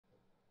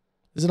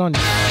Is it on?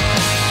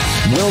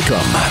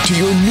 Welcome to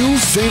your new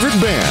favorite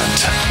band,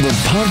 the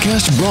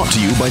podcast brought to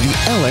you by the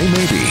LA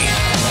Maybe.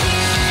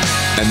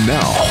 And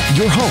now,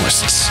 your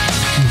hosts,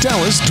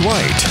 Dallas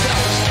Dwight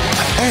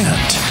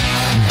and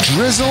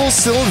Drizzle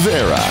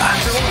Silvera.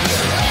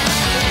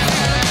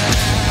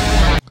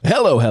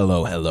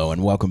 Hello,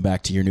 and welcome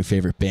back to your new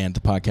favorite band, the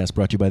podcast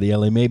brought to you by the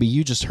LA Maybe.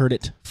 You just heard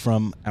it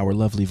from our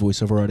lovely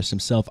voiceover artist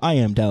himself. I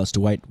am Dallas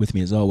Dwight. With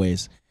me, as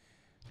always,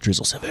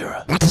 Drizzle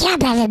Silvera. What's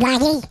up,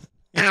 everybody?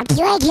 I'm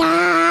Dwight.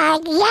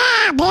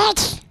 Yeah,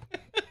 bitch.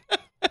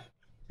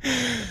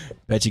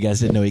 Bet you guys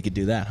didn't know he could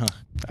do that, huh?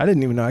 I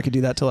didn't even know I could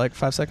do that till like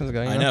 5 seconds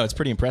ago. I know, it's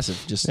pretty impressive.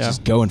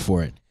 Just going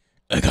for it.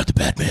 I got the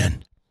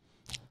Batman.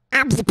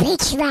 I'm the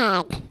bitch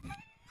man.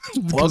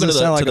 Welcome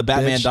to like the a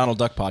Batman bitch. Donald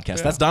Duck podcast.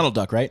 Yeah. That's Donald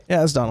Duck, right? Yeah,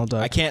 that's Donald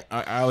Duck.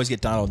 I always get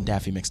Donald and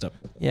Daffy mixed up.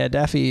 Yeah,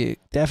 Daffy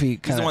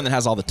He's the one that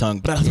has all the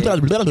tongue.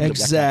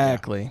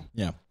 Exactly.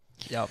 Yeah.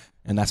 Yep.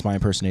 And that's my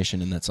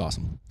impersonation, and that's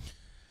awesome.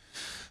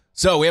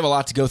 So we have a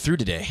lot to go through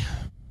today.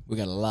 We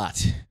got a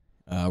lot.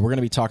 We're going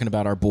to be talking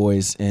about our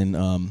boys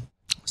in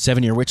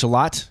 7 Year Witch a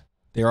lot.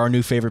 They're our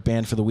new favorite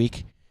band for the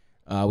week.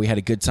 We had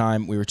a good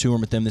time. We were touring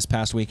with them this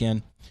past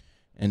weekend,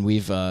 and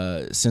we've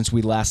since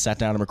we last sat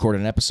down and recorded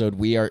an episode,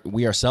 we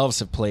ourselves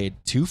have played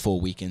 2 full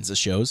weekends of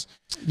shows.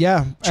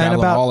 Yeah, and Traveling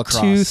about all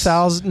across.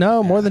 2,000.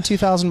 No, more than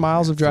 2,000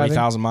 miles of driving.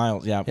 3,000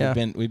 miles. Yeah, Yeah.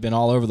 we've been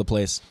all over the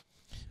place,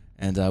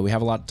 and we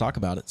have a lot to talk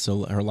about. So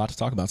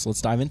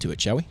let's dive into it,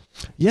 shall we?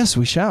 Yes,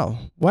 we shall.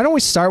 Why don't we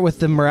start with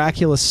the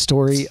miraculous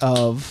story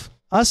of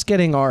us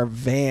getting our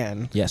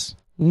van Yes,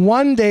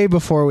 one day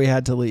before we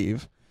had to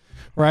leave,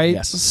 right?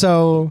 Yes.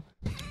 So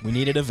we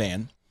needed a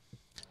van,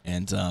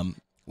 and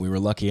we were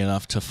lucky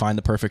enough to find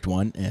the perfect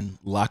one and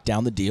lock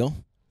down the deal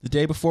the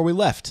day before we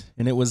left,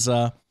 and it was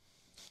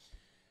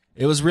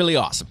really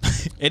awesome.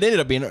 It ended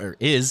up being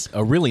is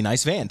a really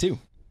nice van too.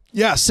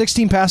 yeah,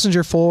 16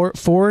 passenger Ford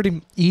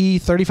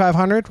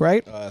E3500,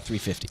 right?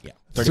 350, yeah,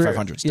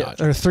 3500 Yeah,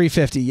 Dodge. or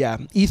 350, yeah,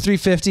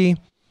 E350.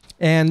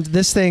 And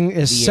this thing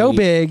is so V8.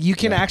 big, you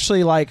can Yeah.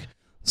 actually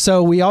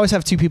so we always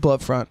have 2 people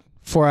up front.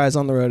 4 eyes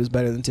on the road is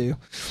better than 2.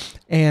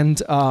 And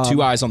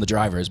 2 eyes on the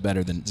driver is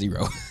better than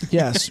 0.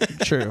 yes,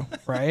 true,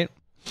 right?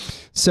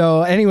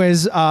 So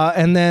anyways,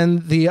 and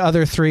then the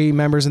other 3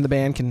 members in the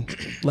band can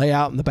lay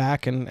out in the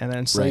back and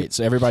then sleep. Right.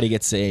 So everybody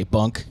gets a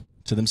bunk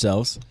to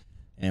themselves,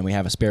 and we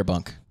have a spare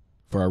bunk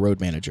for our road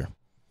manager,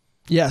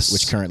 Yes.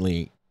 which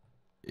currently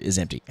is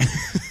empty.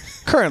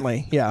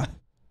 Currently, yeah.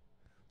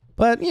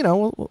 But,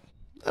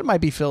 that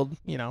might be filled,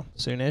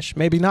 soonish.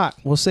 Maybe not.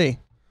 We'll see.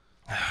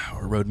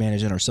 We're road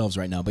managing ourselves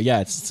right now, but yeah,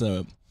 it's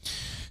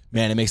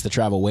man, it makes the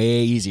travel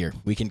way easier.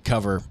 We can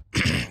cover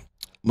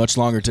much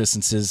longer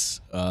distances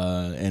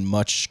and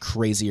much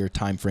crazier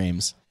time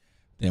frames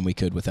than we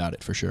could without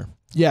it, for sure.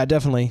 Yeah,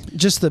 definitely.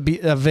 Just the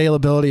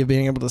availability of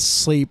being able to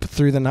sleep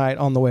through the night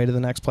on the way to the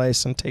next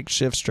place and take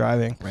shifts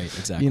driving. Right,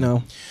 exactly.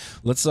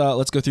 Let's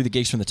go through the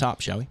gigs from the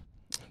top, shall we?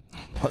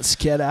 Let's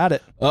get at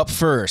it. Up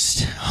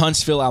first,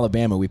 Huntsville,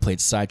 Alabama. We played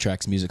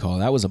Sidetracks Music Hall.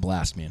 That was a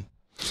blast, man.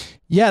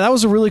 Yeah, that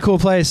was a really cool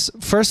place.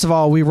 First of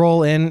all, we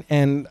roll in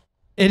and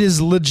it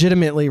is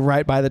legitimately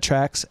right by the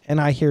tracks,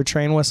 and I hear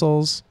train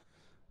whistles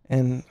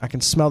and I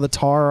can smell the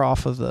tar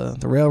off of the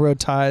railroad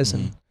ties,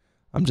 and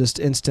I'm just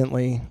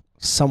instantly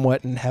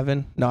somewhat in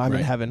heaven. No, I'm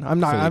in heaven. I'm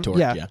not. Fully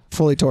torqued, yeah.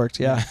 Fully torqued,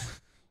 yeah.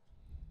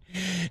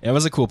 It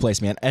was a cool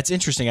place, man. It's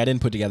interesting. I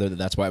didn't put together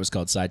that's why it was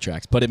called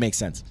Sidetracks, but it makes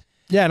sense.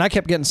 Yeah, and I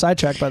kept getting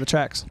sidetracked by the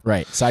tracks.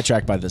 Right.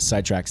 Sidetracked by the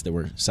sidetracks that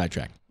were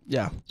sidetracked.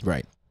 Yeah.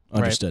 Right.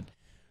 Understood.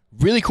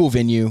 Really cool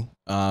venue.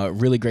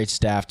 Really great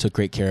staff. Took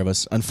great care of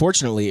us.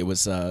 Unfortunately, it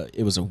was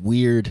a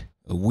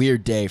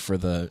weird day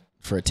for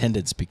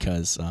attendance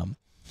because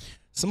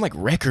some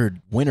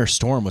record winter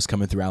storm was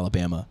coming through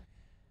Alabama,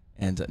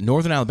 and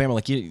northern Alabama,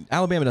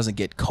 Alabama doesn't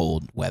get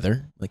cold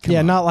weather. Come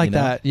on, not like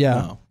that. Yeah.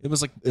 No. It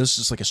was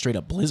just like a straight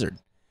up blizzard.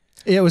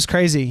 It was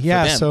crazy.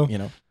 Yeah. For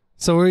them,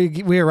 So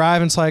we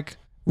arrive and it's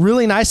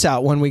really nice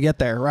out when we get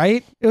there,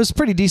 right? It was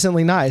pretty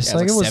decently nice. Yeah,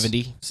 it was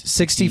 70,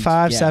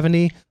 65, yeah.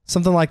 70,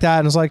 something like that.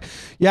 And it's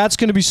it's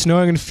going to be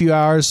snowing in a few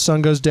hours.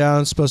 Sun goes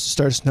down. It's supposed to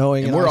start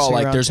snowing. And we're all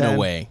around there's 10. no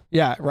way.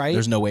 Yeah, right?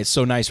 There's no way. It's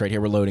so nice right here.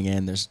 We're loading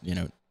in. There's,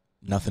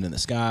 nothing in the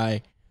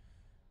sky.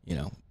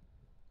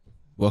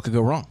 What could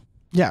go wrong?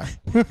 Yeah.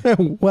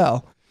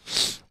 Well,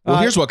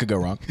 here's what could go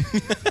wrong.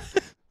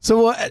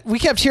 So we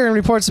kept hearing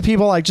reports of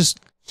people just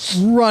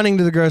running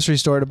to the grocery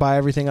store to buy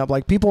everything up.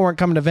 People weren't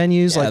coming to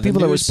venues. Yeah, the People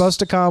that were news- supposed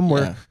to come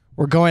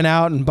were going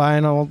out and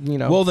buying all,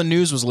 Well, the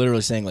news was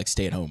literally saying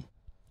stay at home,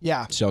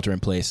 yeah. shelter in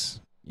place.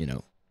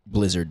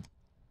 Blizzard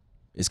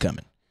is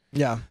coming.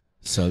 Yeah.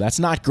 So that's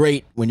not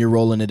great when you're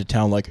rolling into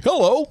town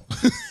hello,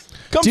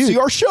 come Dude. see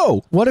our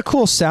show. What a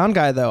cool sound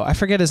guy, though. I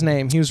forget his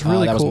name. He was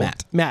really that was cool.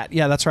 Matt. Matt.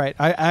 Yeah, that's right.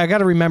 I got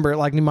to remember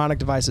mnemonic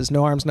devices.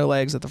 No arms, no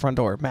legs at the front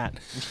door. Matt.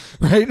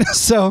 Right?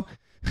 So,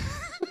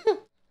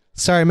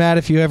 sorry, Matt,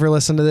 if you ever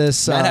listen to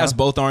this. Matt has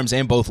both arms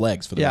and both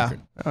legs for the record.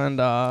 And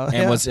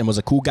Was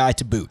a cool guy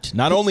to boot.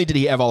 Not only did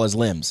he have all his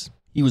limbs,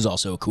 he was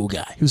also a cool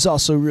guy. he was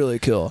also really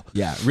cool.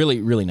 Yeah,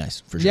 really, really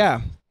nice for sure.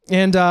 Yeah.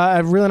 And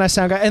a really nice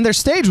sound guy. And their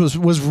stage was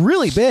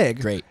really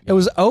big. Great. It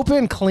was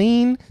open,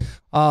 clean,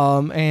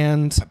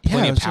 and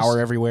plenty it of was power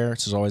everywhere,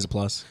 which is always a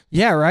plus.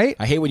 Yeah, right?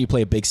 I hate when you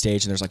play a big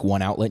stage and there's like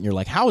one outlet and you're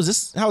like, how is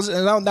this? Now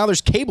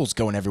there's cables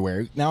going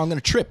everywhere. Now I'm going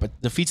to trip. It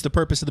defeats the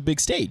purpose of the big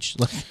stage.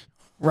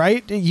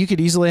 Right? You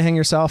could easily hang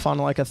yourself on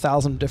like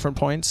 1,000 different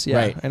points. Yeah,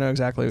 right. I know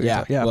exactly what you're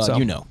talking about. Well, so,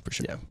 you know for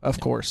sure. Yeah, of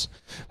course.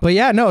 But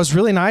yeah, no, it was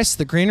really nice.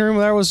 The green room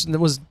there was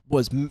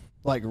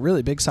like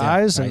really big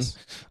size, nice.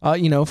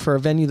 And for a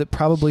venue that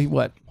probably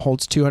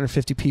holds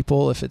 250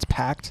 people if it's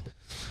packed.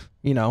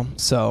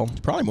 So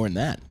Probably more than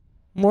that.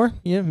 more,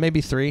 maybe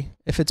 3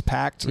 if it's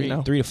packed. 3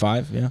 to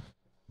 5, yeah.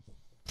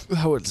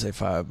 I wouldn't say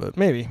 5, but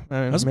maybe.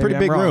 That's a pretty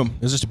big room.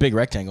 It was just a big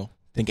rectangle.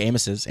 I think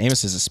Amos's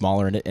is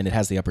smaller and it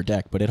has the upper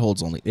deck, but it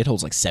holds like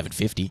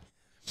 750.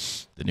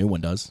 The new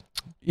one does.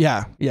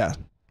 Yeah,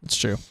 it's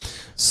true.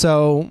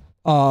 So,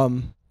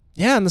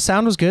 and the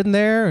sound was good in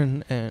there,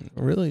 and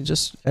really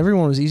just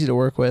everyone was easy to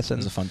work with, It and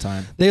was a fun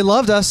time. they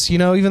loved us,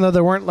 even though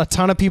there weren't a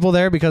ton of people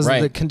there because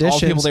of the conditions. All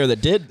the people there that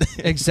did.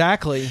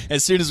 Exactly.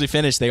 As soon as we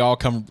finished, they all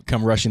come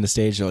rushing the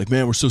stage. They're like,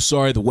 "Man, we're so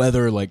sorry. The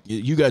weather, like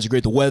you guys are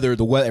great. The weather.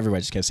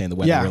 Everybody just kept saying the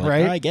weather. Yeah, we're like,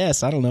 right. I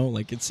guess I don't know.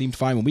 Like it seemed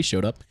fine when we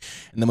showed up,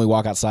 and then we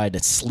walk outside.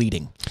 It's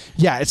sleeting.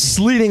 Yeah, it's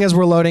sleeting as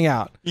we're loading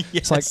out. Yes.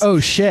 It's like, oh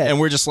shit. And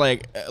we're just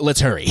like,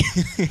 let's hurry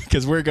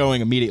because we're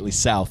going immediately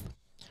south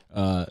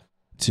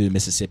to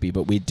Mississippi,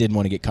 but we didn't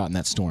want to get caught in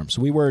that storm.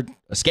 So we were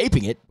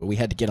escaping it, but we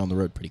had to get on the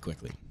road pretty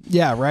quickly.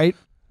 Yeah, right.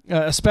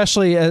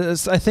 Especially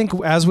as I think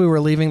as we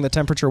were leaving, the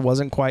temperature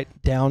wasn't quite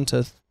down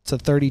to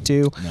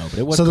 32. No, but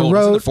it was So the cold.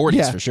 road- It was in the 40s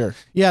yeah. for sure.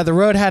 Yeah, the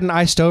road hadn't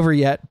iced over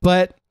yet,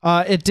 but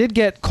it did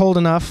get cold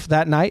enough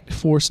that night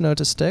for snow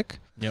to stick.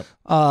 Yep.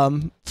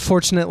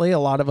 Fortunately, a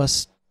lot of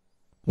us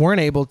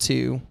weren't able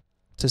to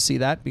see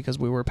that because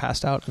we were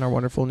passed out in our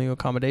wonderful new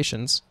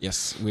accommodations.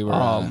 Yes, we were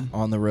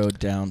on the road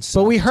down.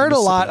 But we south to heard a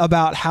lot Mississippi.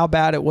 about how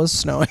bad it was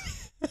snowing.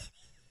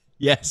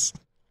 Yes.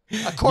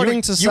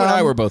 According to you some, and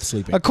I were both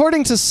sleeping.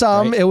 According to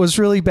some, Right. it was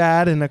really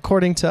bad, and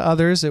according to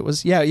others, it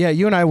was yeah.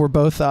 You and I were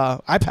both.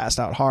 I passed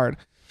out hard.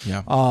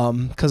 Yeah.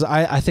 Because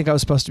I think I was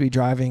supposed to be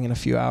driving in a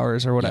few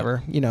hours or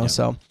whatever. Yeah.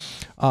 So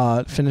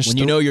finished. When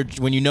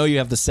you know you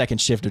have the second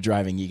shift of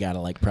driving, you gotta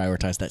like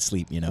prioritize that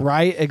sleep.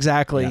 Right.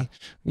 Exactly.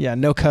 Yeah.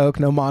 No Coke,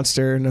 no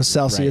Monster, no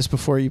Celsius Right.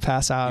 before you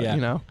pass out.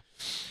 Yeah.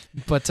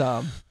 But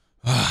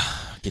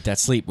Get that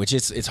sleep, which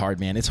it's hard,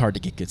 man. It's hard to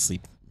get good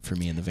sleep for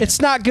me in the van. it's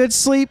not good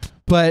sleep,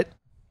 but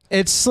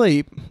it's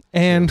sleep.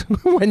 And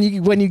when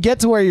you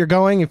get to where you're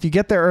going, if you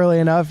get there early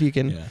enough, you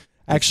can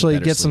actually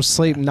better get some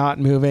sleep. sleep not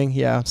moving.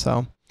 Yeah.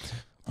 So.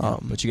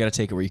 But you got to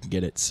take it where you can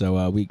get it.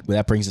 So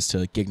that brings us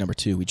to gig number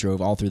 2. We drove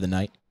all through the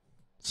night,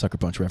 Sucker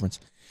Punch reference,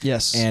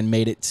 Yes. and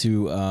made it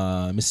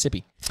to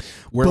Mississippi,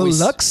 where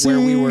Biloxi.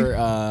 we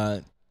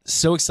were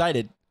so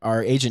excited.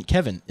 Our agent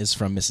Kevin is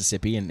from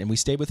Mississippi, and we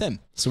stayed with him.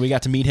 So we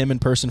got to meet him in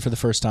person for the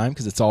first time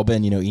because it's all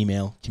been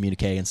email,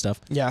 communique, and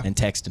stuff. Yeah. And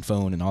text and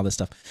phone and all this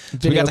stuff. So we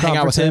Video got to hang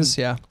out with him conferences,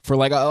 yeah. for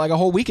like a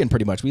whole weekend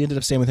pretty much. We ended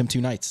up staying with him 2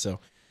 nights.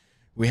 So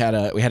we had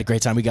a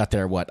great time. We got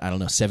there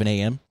 7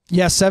 a.m.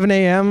 Yeah, 7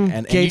 a.m.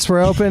 And Gates you- were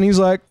open. He's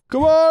like,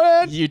 "Come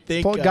on in." You'd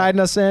think Guiding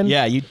us in.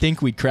 Yeah, you'd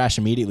think we'd crash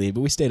immediately, but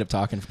we stayed up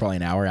talking for probably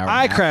an hour. And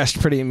I a half. crashed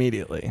pretty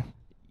immediately.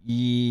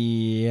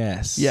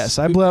 Yes. Yes,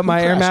 I blew up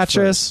my air crashed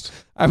mattress.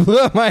 first? I blew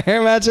up my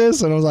air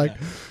mattress, and I was like,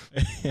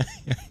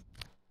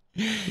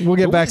 "We'll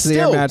get back to the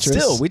air mattress."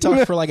 Still, we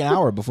talked for like an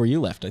hour before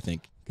you left, I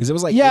think, because it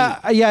was like yeah.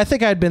 I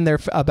think I'd been there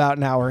for about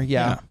an hour.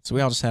 Yeah. So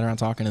we all just sat around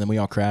talking, and then we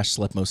all crashed,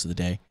 slept most of the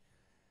day,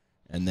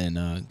 and then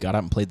got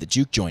out and played the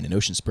Juke Joint in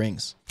Ocean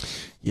Springs.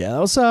 Yeah, that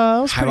was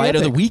pretty Highlight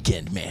of the epic.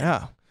 weekend, man.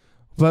 Yeah.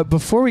 But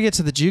before we get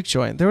to the Juke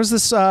Joint, there was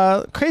this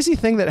crazy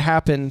thing that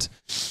happened.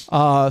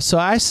 So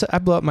I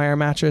blew up my air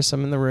mattress.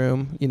 I'm in the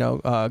room.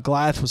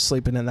 Goliath was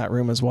sleeping in that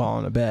room as well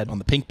on a bed. On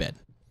the pink bed,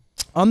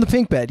 On the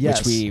pink bed, yes.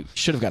 which we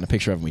should have gotten a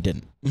picture of, and we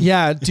didn't.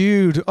 Yeah,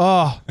 dude.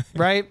 Oh,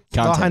 right?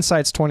 All Content.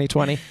 hindsight's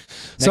 2020.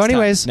 So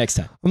anyways, next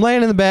time. I'm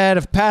laying in the bed,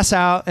 I pass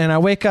out, and I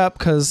wake up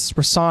because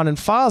Rasan and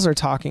Foz are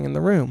talking in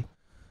the room.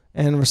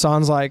 And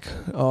Rasan's like,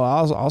 "Oh,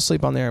 I'll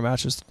sleep on the air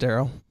mattress,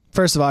 Daryl."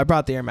 First of all, I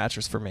brought the air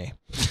mattress for me.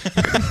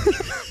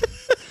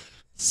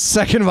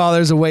 Second of all,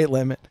 there's a weight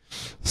limit.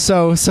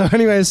 So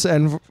anyways,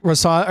 and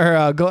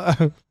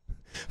Rasan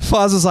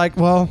Foz is like,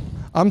 "Well,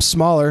 I'm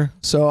smaller,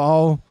 so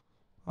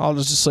I'll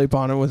just sleep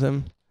on it with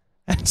him."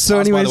 And so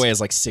Oz, anyways, by the way,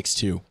 is like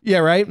 6'2". yeah,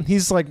 right.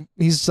 He's like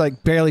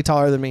barely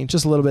taller than me,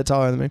 just a little bit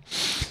taller than me.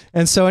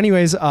 And so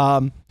anyways,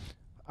 I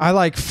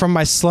like from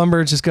my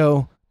slumber just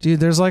go, "Dude,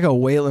 there's like a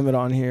weight limit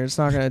on here. It's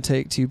not going to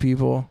take 2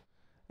 people."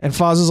 And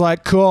Foz is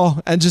like,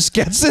 "Cool," and just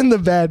gets in the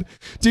bed.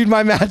 Dude,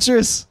 my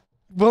mattress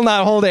will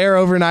not hold air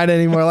overnight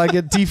anymore. Like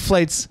it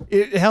deflates.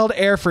 It held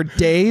air for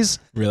days.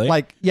 Really?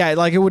 Like, yeah,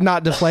 like it would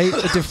not deflate.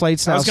 It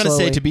deflates now I was gonna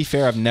slowly. say, to be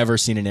fair, I've never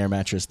seen an air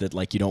mattress that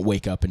like you don't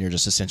wake up and you're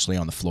just essentially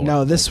on the floor.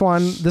 No, this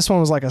one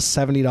was like a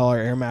 $70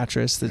 air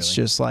mattress that's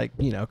Really? just like,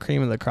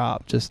 cream of the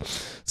crop.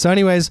 So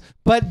anyways,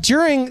 but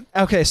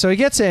so he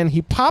gets in,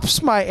 he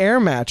pops my air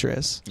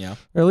mattress, Yeah.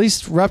 or at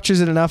least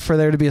ruptures it enough for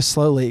there to be a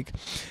slow leak.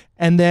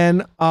 And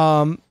then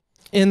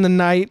in the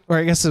night, or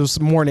I guess it was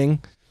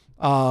morning,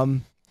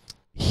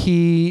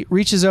 he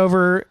reaches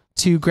over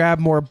to grab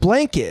more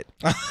blanket.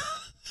 I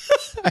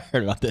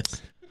heard about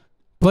this.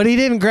 But he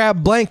didn't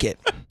grab blanket.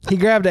 He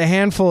grabbed a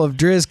handful of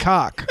Driz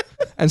cock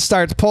and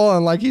starts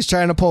pulling like he's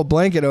trying to pull a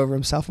blanket over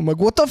himself. I'm like,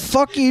 what the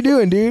fuck are you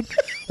doing, dude?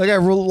 Like I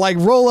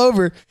roll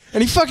over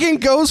and he fucking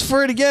goes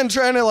for it again,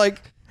 trying to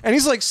like, and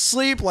he's like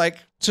sleep, like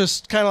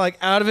just kind of like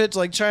out of it,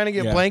 like trying to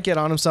get blanket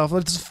on himself.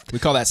 We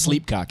call that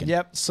sleep cocking.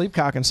 Yep, sleep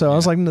cocking. So I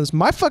was like, this is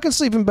my fucking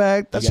sleeping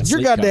bag. That's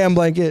your goddamn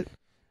blanket.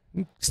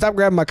 Stop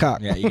grabbing my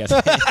cock. Yeah, you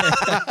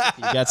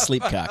got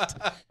sleep cocked.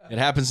 It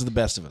happens to the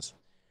best of us.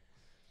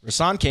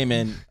 Rasan came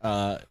in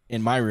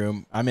my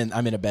room. I'm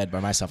in a bed by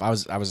myself. I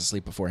was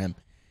asleep before him.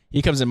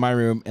 He comes in my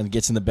room and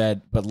gets in the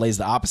bed, but lays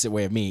the opposite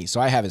way of me. So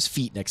I have his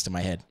feet next to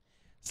my head.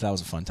 So that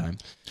was a fun time.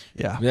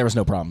 Yeah, there was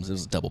no problems. It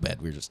was a double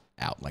bed. We were just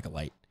out like a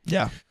light.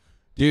 Yeah,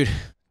 dude,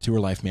 tour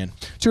life, man.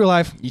 Tour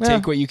life. You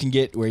take what you can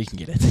get where you can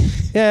get it.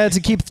 Yeah, to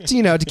keep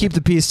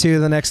the peace too.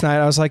 The next night,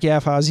 I was like, yeah,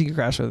 if I was, you could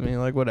crash with me,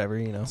 like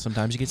whatever,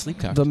 Sometimes you get sleep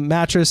cocked. The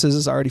mattress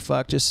is already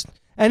fucked.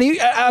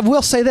 I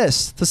will say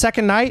this: the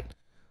second night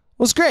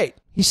was great.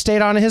 He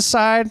stayed on his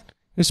side.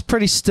 It was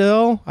pretty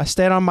still. I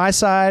stayed on my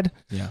side.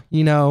 Yeah.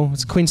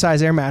 It's a queen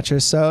size air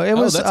mattress. So it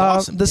was that's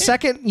awesome. The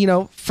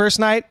second, first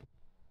night,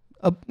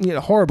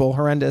 horrible,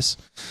 horrendous.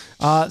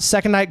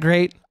 Second night,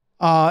 great.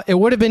 It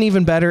would have been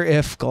even better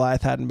if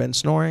Goliath hadn't been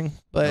snoring,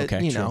 but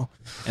true.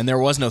 And there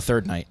was no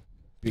third night.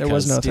 There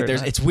was no third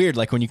night. It's weird.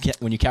 Like when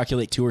you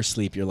calculate tour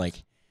sleep, you're like,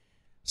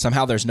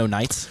 somehow there's no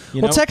nights.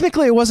 Well,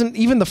 technically it wasn't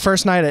even the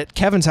first night at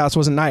Kevin's house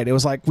wasn't night. It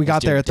was like we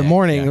got there at the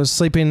morning. Yeah. It was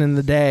sleeping in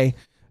the day.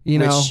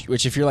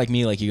 Which if you're like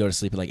me, like you go to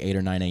sleep at like 8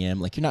 or 9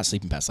 a.m., like you're not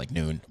sleeping past like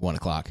noon, 1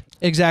 o'clock.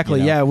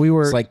 Exactly. Yeah, we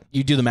were. It's like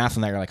you do the math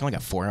on that. You're like, I only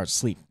got 4 hours of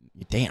sleep.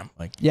 Damn.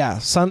 Like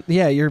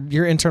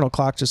your internal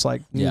clock just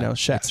like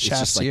shafts it's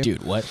just like, you.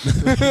 dude, what?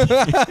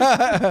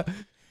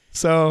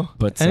 So,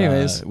 but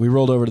anyways, we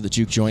rolled over to the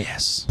Juke Joint.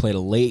 Yes. Played a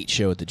late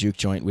show at the Juke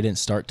Joint. We didn't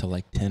start till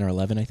like 10 or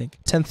 11, I think.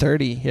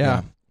 10:30.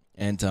 Yeah.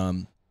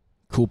 And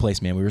cool place,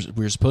 man. We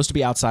were supposed to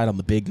be outside on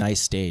the big nice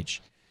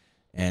stage.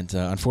 And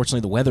unfortunately,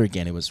 the weather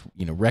again. It was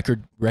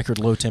record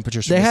low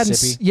temperatures for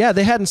Mississippi.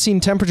 They hadn't seen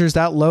temperatures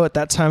that low at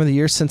that time of the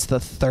year since the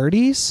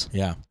 30s.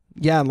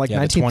 Yeah, like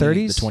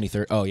 1930s. The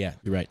 23rd. Oh yeah,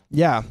 you're right.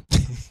 Yeah,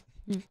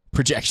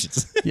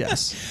 projections.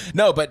 Yes.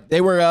 No, but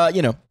they were.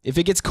 If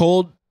it gets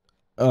cold,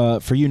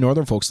 for you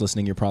northern folks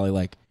listening, you're probably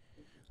like,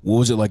 what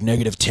was it like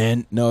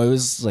 -10? No, it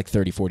was like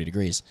 30, 40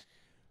 degrees.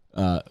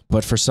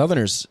 But for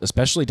southerners,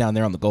 especially down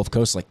there on the Gulf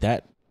Coast, like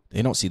that,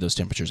 they don't see those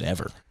temperatures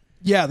ever.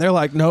 Yeah, they're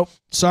like, nope,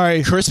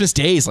 sorry. Christmas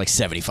Day is like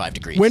 75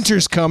 degrees.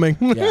 Winter's coming.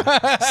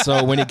 Yeah.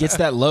 So when it gets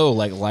that low,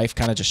 like life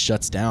kind of just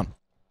shuts down.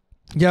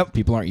 Yep.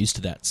 People aren't used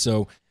to that.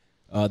 So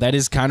that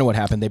is kind of what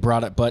happened. They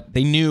brought it, but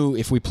they knew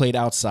if we played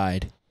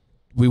outside,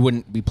 we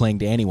wouldn't be playing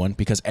to anyone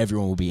because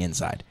everyone would be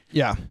inside.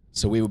 Yeah.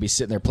 So we would be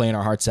sitting there playing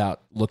our hearts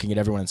out, looking at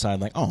everyone inside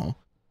like, oh.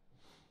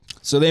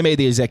 So they made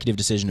the executive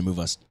decision to move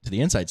us to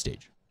the inside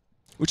stage,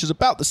 which is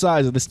about the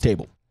size of this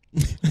table.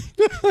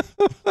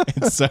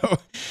 And so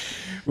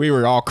we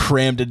were all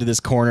crammed into this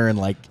corner and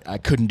like I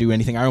couldn't do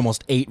anything. I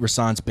almost ate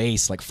Rasan's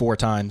bass like 4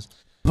 times.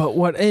 But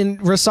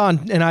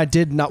Rasan and I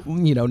did not,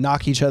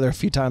 knock each other a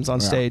few times on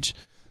stage.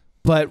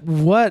 But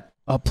what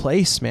a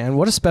place, man.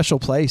 What a special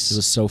place. It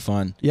was so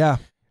fun. Yeah.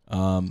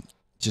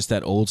 Just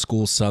that old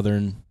school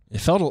Southern. It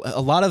felt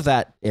a lot of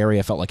that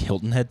area felt like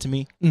Hilton Head to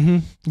me. Mm-hmm.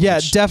 Yeah,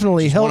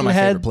 definitely. Hilton one of my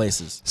Head, favorite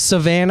places.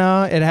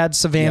 Savannah. It had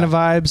Savannah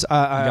vibes.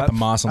 I got the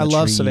moss on the trees. I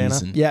love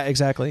Savannah. Yeah,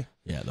 exactly.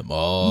 Yeah, the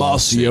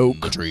mossy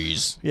oak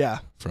trees. Yeah.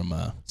 From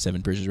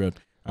 7 Bridges Road.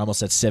 I almost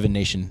said 7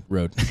 Nation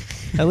Road.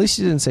 At least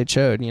you didn't say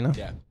Chode,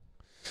 Yeah.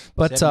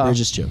 But 7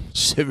 Bridges Chode.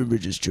 7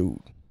 Bridges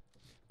Chode.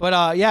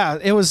 But yeah,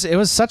 it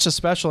was such a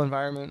special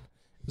environment.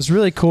 It was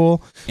really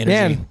cool.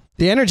 Energy. Man,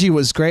 the energy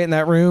was great in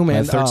that room. And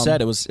and third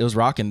set, it was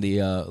rocking. The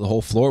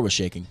whole floor was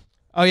shaking.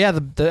 Oh yeah,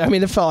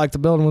 it felt like the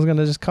building was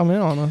gonna just come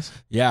in on us.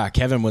 Yeah,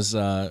 Kevin was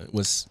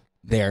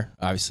there.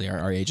 Obviously,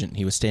 our agent.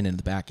 He was standing in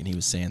the back, and he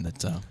was saying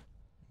that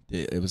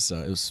it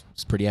was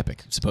pretty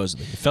epic.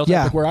 Supposedly, it felt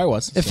epic where I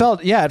was. It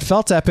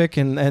felt epic,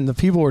 and the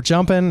people were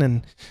jumping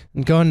and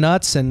going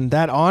nuts, and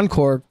that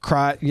encore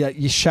cry,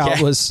 you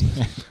shout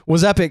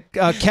was epic.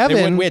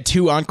 Kevin, we had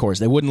 2 encores.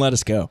 They wouldn't let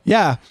us go.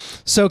 Yeah,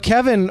 so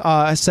Kevin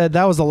said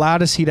that was the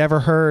loudest he'd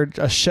ever heard.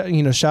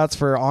 Shots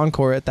for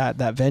encore at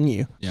that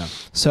venue. Yeah.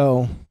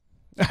 So.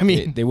 I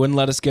mean, they wouldn't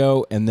let us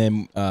go, and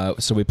then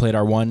so we played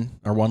our one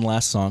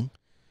last song,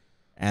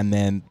 and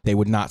then they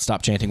would not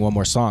stop chanting one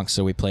more song,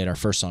 so we played our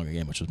first song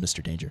again, which was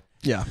Mr. Danger.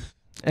 Yeah,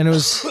 and it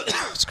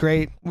was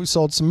great. We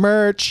sold some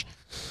merch.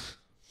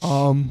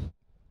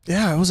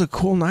 Yeah, it was a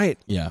cool night.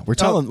 Yeah, we're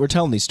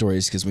telling these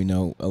stories because we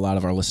know a lot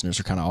of our listeners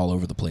are kind of all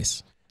over the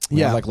place.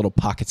 We have like little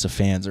pockets of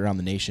fans around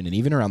the nation and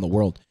even around the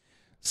world.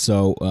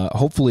 So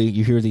hopefully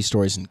you hear these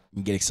stories and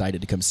get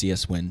excited to come see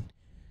us when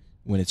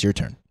it's your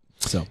turn.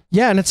 So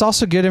yeah, and it's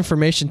also good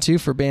information too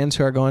for bands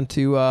who are going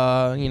to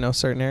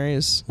certain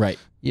areas, right?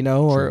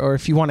 Or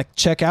if you want to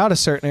check out a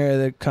certain area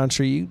of the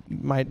country, you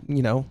might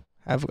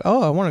I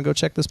want to go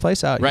check this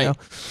place out. Right. You know?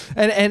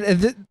 And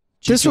this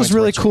was joints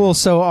really work too. cool.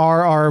 So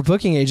our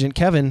booking agent,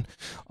 Kevin,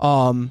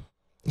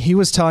 he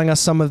was telling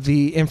us some of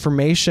the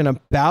information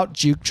about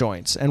juke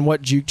joints and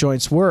what juke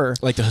joints were.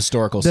 Like the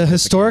historical. The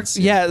historic,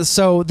 significance, yeah.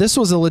 So this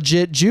was a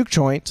legit juke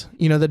joint,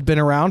 that'd been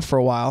around for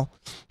a while,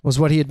 was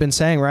what he had been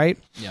saying, right?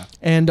 Yeah.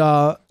 And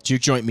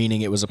Juke joint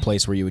meaning it was a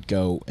place where you would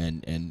go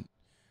and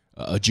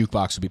a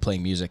jukebox would be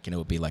playing music and it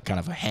would be like kind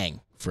of a hang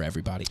for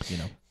everybody,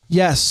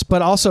 yes,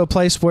 but also a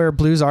place where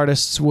blues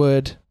artists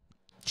would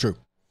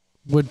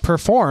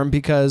perform,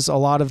 because a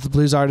lot of the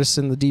blues artists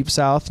in the Deep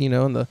South,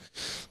 in the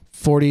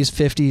 40s,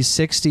 50s,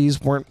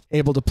 60s weren't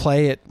able to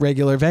play at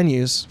regular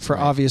venues for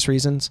obvious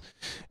reasons.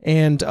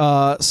 And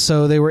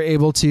so they were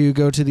able to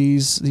go to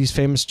these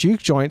famous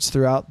juke joints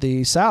throughout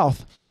the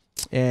South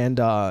and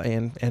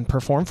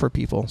perform for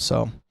people.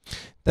 So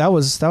that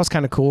was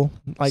kind of cool.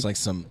 It's like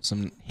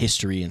some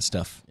history and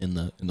stuff in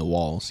the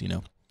walls,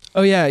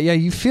 Oh yeah,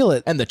 you feel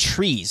it. And the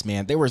trees,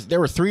 man. There were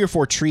 3 or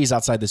 4 trees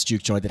outside this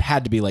juke joint that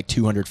had to be like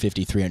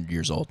 250, 300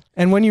 years old.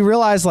 And when you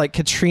realize like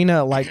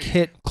Katrina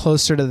hit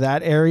closer to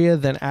that area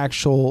than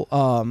actual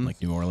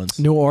like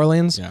New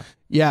Orleans.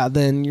 Yeah.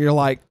 Then you're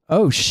like,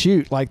 oh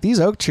shoot, like these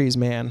oak trees,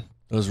 man.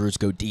 Those roots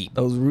go deep.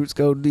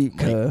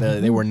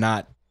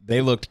 They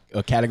looked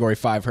a Category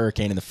 5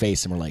 hurricane in the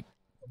face and were like,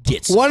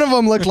 get some. One of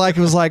them looked like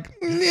it was like,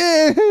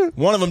 yeah.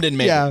 One of them didn't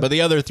make it, but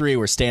the other 3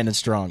 were standing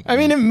strong. I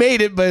mean, it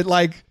made it, but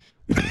like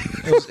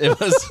it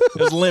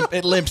was limp.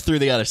 It limped through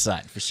the other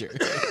side for sure.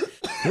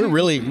 We're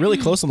really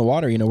close on the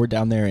water. We're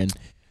down there in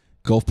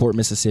Gulfport,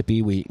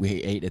 Mississippi. We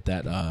ate at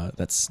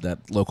that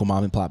local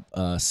mom and pop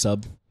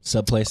sub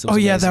place. Oh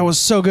yeah, that was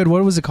so good.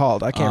 What was it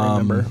called? I can't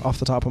remember off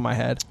the top of my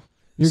head.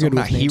 You're good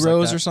with names heroes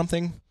like that. or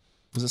something.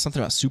 Was it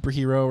something about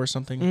superhero or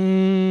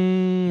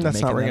something? That's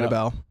not ringing a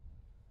bell.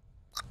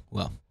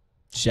 Well,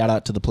 shout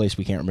out to the place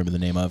we can't remember the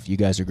name of. You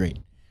guys are great.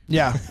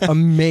 Yeah,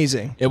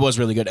 amazing. It was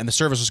really good, and the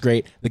service was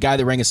great. The guy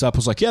that rang us up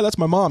was like, "Yeah, that's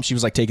my mom." She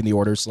was like taking the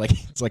orders, like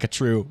it's like a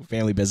true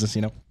family business,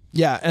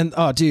 Yeah, and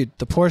oh, dude,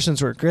 the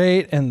portions were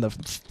great, and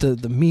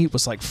the meat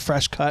was like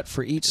fresh cut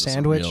for each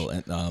sandwich.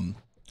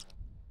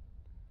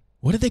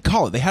 What did they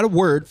call it? They had a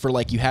word for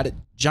like you had it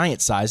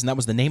giant size, and that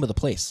was the name of the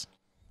place.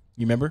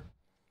 You remember?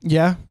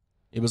 Yeah,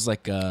 it was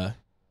like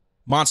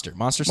monster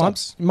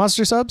subs.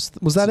 Monster subs,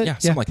 was that it? Yeah,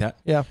 something like that.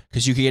 Yeah,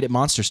 because you could get it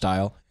monster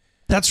style.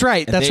 That's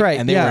right.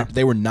 And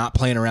they were not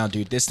playing around,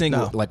 dude. This thing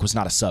was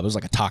not a sub. It was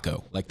like a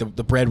taco. Like the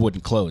bread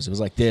wouldn't close. It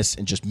was like this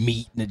and just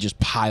meat, and it just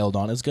piled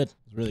on. It was good. It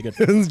was really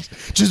good.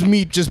 Just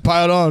meat, just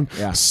piled on.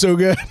 Yeah, so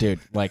good, dude.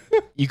 Like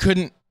I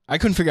couldn't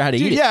figure out how to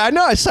eat it. Yeah, I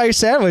know. I saw your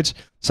sandwich,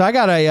 so I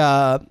got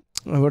a.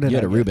 What did you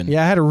I had a Reuben?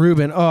 Yeah, I had a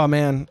Reuben. Oh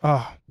man,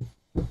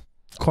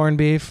 corned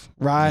beef,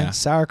 rye,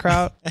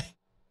 sauerkraut.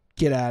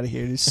 Get out of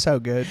here! It's so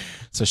good.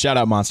 So shout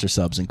out Monster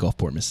Subs in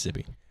Gulfport,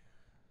 Mississippi.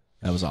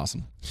 That was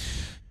awesome.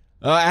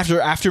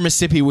 After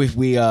Mississippi,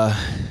 we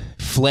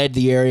fled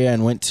the area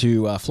and went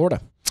to Florida.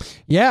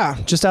 Yeah,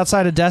 just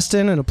outside of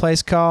Destin in a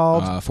place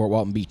called Fort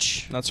Walton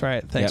Beach. That's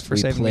right. Thanks for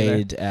saving me there.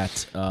 We played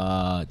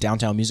at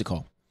Downtown Music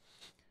Hall.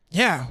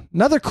 Yeah,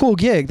 another cool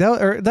gig.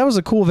 That was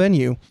a cool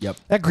venue. Yep.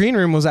 That green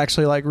room was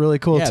actually like really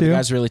cool too. The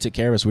guys really took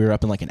care of us. We were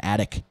up in like an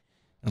attic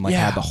and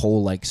had the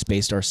whole like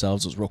space to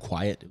ourselves. It was real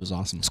quiet. It was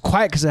awesome. It's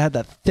quiet because it had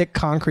that thick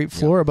concrete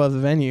floor above the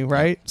venue,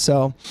 right?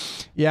 So,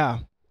 yeah.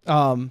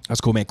 That's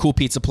cool, man. Cool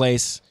pizza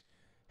place.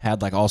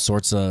 Had like all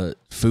sorts of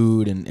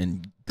food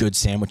and good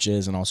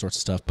sandwiches and all sorts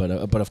of stuff. But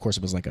of course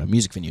it was like a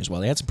music venue as well.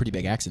 They had some pretty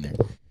big acts in there,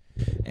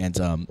 and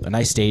a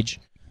nice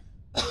stage.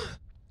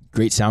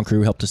 Great sound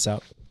crew helped us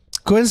out.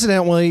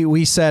 Coincidentally,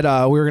 we said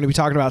we were going to be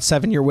talking about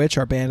 7 Year Witch,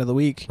 our band of the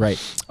week. Right.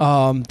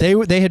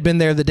 They had been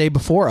there the day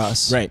before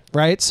us. Right.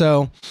 Right.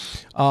 So,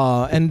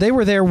 and they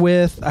were there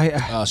with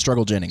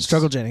Struggle Jennings.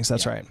 Struggle Jennings.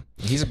 That's right.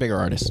 He's a bigger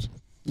artist.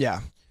 Yeah.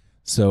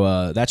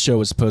 So that show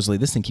was supposedly,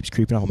 this thing keeps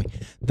creeping up on me.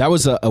 That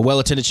was a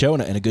well-attended show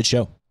and a good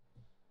show,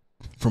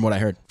 from what I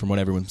heard, from what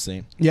everyone's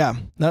saying. Yeah,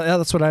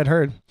 that's what I'd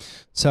heard.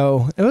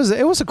 So it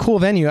was a cool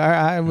venue.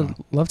 I would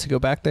love to go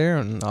back there.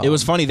 And it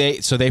was funny.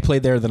 They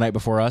played there the night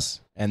before us,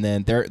 and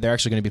then they're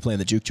actually going to be playing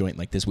the Juke Joint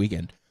like this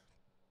weekend.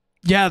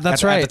 Yeah,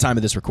 that's right. At the time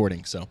of this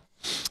recording. So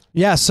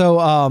yeah.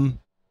 So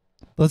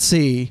let's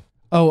see.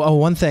 Oh,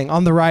 one thing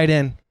on the ride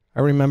in,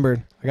 I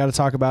remembered. I got to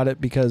talk about it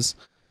because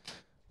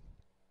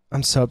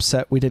I'm so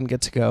upset we didn't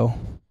get to go.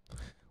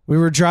 We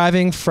were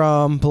driving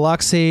from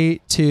Biloxi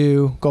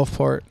to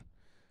Gulfport,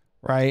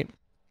 right?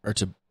 Or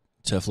to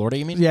Florida,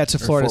 you mean? Yeah, to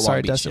Florida.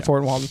 Sorry, Destin,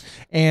 Fort Walton.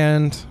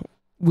 And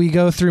we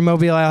go through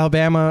Mobile,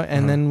 Alabama,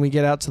 and then we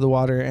get out to the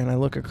water, and I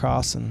look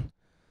across, and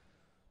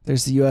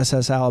there's the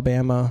USS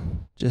Alabama,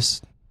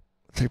 just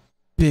their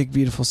big,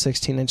 beautiful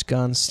 16-inch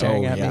guns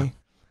staring at me.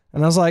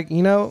 And I was like,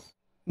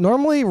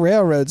 normally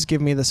railroads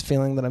give me this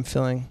feeling that I'm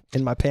feeling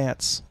in my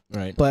pants.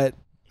 Right. But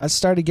I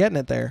started getting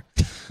it there.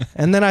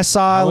 And then I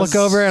look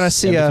over and I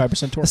see a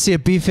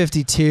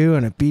B-52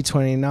 and a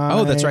B-29.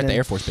 Oh, that's right. The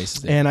Air Force base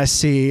is there. And I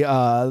see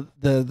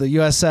the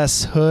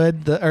USS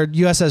Hood, or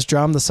USS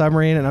Drum, the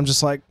submarine, and I'm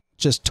just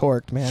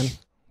torqued, man.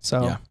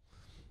 So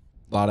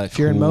A lot of If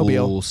you're in cool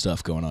Mobile.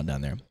 stuff going on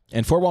down there.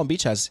 And Fort Walton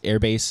Beach has air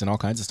base and all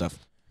kinds of stuff.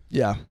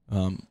 Yeah.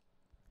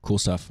 Cool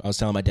stuff. I was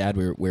telling my dad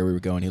where we were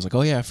going. He was like,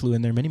 "Oh yeah, I flew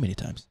in there many, many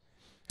times."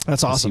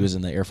 That's awesome. He was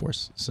in the Air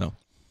Force, so.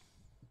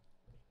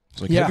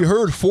 It's like, Yeah. have you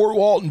heard of Fort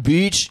Walton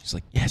Beach? He's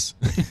like, yes.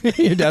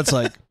 Your dad's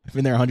like, I've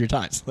been there 100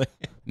 times.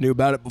 knew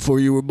about it before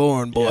you were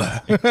born, boy.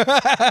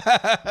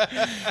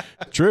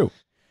 True.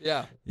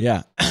 Yeah.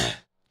 Yeah.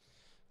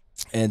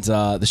 And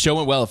the show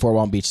went well at Fort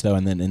Walton Beach, though,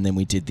 and then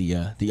we did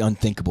the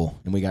unthinkable,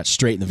 and we got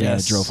straight in the van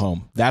and drove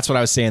home. That's what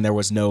I was saying. There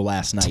was no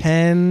last night.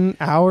 10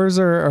 hours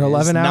or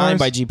 11 hours? 9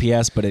 by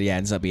GPS, but it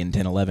ends up being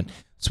 10, 11.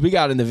 So we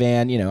got in the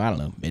van, I don't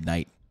know,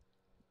 midnight,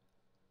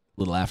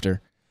 a little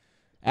after.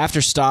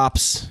 After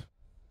stops,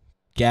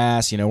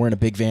 gas, we're in a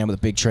big van with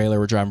a big trailer.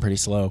 We're driving pretty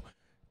slow.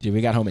 Dude,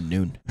 we got home at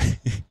noon.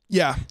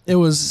 Yeah, it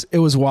was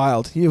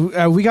wild.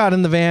 We got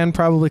in the van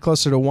probably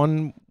closer to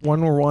 1 or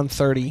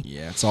 1:30.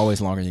 Yeah, it's always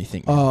longer than you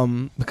think.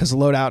 Because of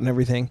loadout and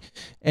everything.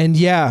 And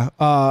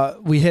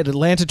we hit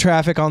Atlanta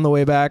traffic on the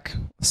way back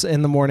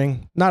in the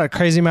morning. Not a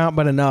crazy amount,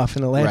 but enough.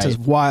 And Atlanta's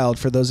wild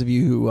for those of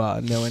you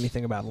who know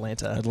anything about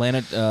Atlanta.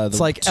 It's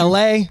like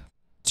LA,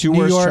 two New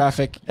worst York,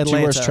 traffic. Atlanta.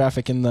 Two worst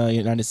traffic in the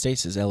United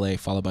States is LA,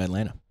 followed by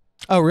Atlanta.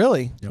 Oh,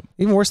 really? Yep.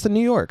 Even worse than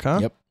New York, huh?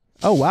 Yep.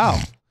 Oh, wow.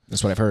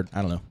 That's what I've heard.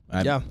 I don't know.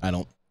 I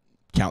don't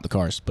count the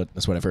cars, but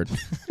that's what I've heard.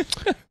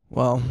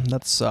 Well,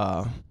 that's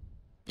I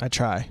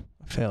try.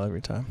 I fail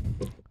every time.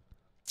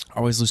 I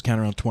always lose count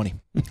around 20.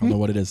 I don't know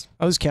what it is.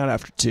 I always count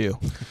after 2.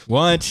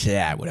 What?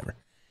 Yeah, whatever.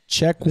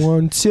 Check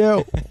 1,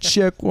 2.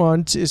 Check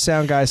 1, 2.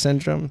 Sound guy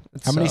syndrome.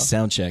 How many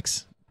sound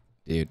checks,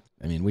 dude?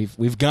 I mean,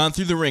 we've gone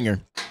through the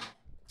ringer.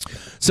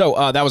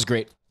 So that was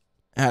great.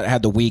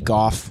 Had the week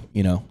off.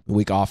 The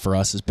week off for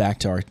us is back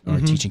to our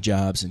teaching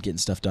jobs and getting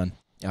stuff done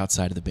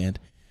outside of the band.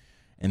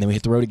 And then we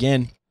hit the road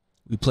again.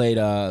 We played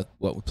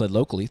we played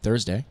locally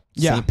Thursday.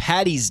 Yeah. St.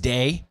 Patty's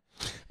Day.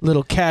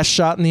 Little cash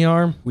shot in the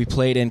arm. We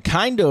played in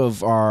kind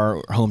of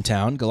our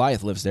hometown.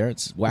 Goliath lives there.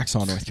 It's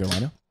Waxhaw, North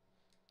Carolina.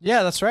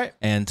 Yeah, that's right.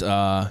 And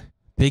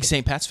big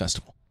St. Pat's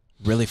Festival.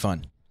 Really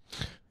fun.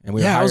 And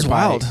we were it was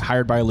wild.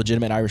 hired by a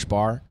legitimate Irish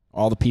bar.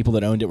 All the people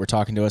that owned it were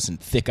talking to us in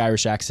thick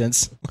Irish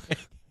accents.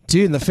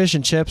 Dude, and the fish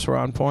and chips were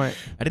on point.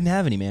 I didn't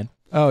have any, man.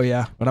 Oh,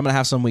 yeah. But I'm going to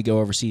have some when we go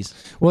overseas.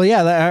 Well,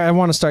 yeah, I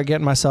want to start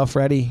getting myself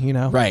ready,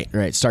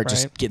 Right. Start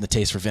just getting the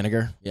taste for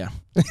vinegar. Yeah.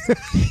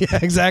 Yeah,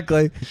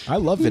 exactly. I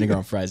love vinegar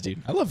on fries, dude.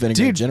 I love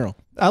vinegar in general.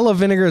 I love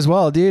vinegar as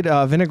well, dude.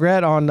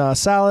 Vinaigrette on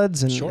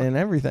salads and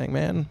everything,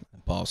 man.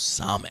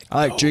 Balsamic.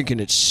 I like drinking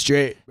it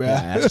straight, bro.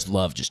 Yeah, I just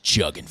love just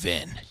chugging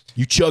vin.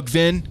 You chug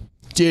vin?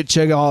 Dude,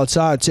 chug it all the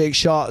time. Take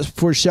shots,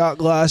 pour shot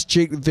glass,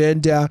 drink the vin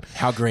down.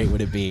 How great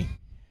would it be?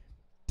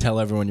 Tell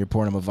everyone you're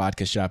pouring them a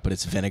vodka shot, but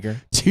it's vinegar.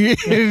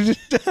 Dude.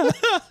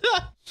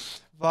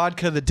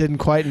 Vodka that didn't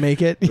quite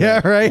make it.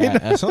 Yeah, right? Yeah,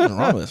 there's something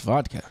wrong with this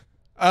vodka.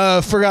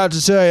 Forgot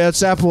to tell you,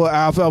 that's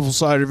apple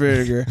cider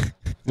vinegar.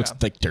 Looks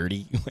like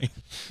dirty.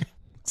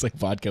 It's like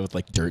vodka with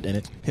like dirt in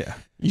it. Yeah.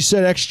 You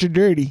said extra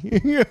dirty.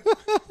 You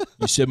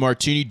said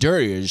martini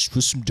dirty. I just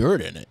put some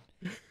dirt in it.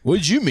 What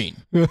did you mean?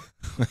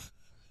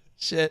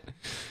 Shit.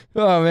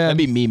 Oh, man. That'd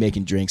be me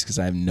making drinks because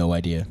I have no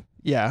idea.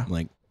 Yeah.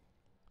 Like,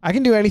 I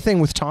can do anything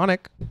with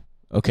tonic.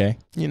 okay.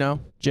 Gin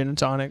and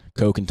tonic.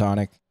 Coke and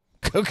tonic.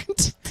 Coke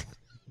and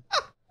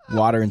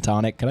Water and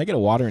tonic. Can I get a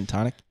water and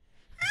tonic?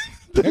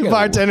 The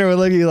bartender would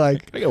look at you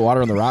like, Can I get a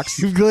water on the rocks?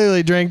 you've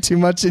clearly drank too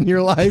much in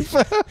your life.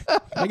 Can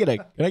I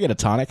get a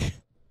tonic?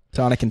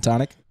 Tonic and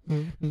tonic.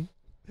 Mm-hmm.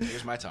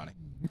 Here's my tonic.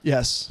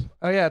 Yes.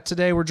 Oh, yeah.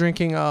 Today we're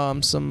drinking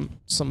some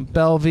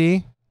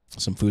Bellevue.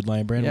 Some Food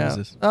Lion brand. Yeah. What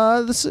is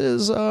this? This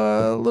is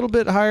a little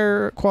bit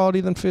higher quality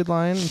than Food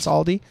Lion. It's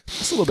Aldi.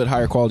 It's a little bit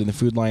higher quality than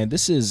Food Lion.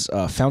 This is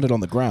founded on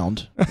the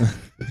ground.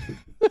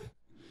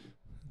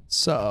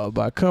 So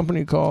by a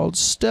company called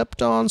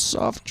Stepped On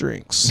Soft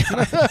Drinks.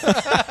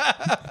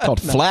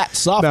 Called Flat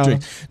Soft No.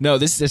 Drink. No,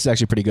 this is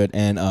actually pretty good,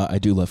 and I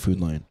do love Food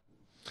Lion.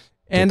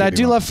 And I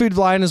do love Food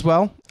Lion as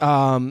well.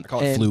 I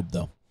call it Flube,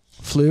 though.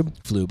 Flube?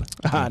 Flube.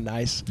 Ah,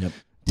 nice. Yep.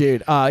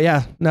 Dude,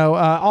 yeah. No,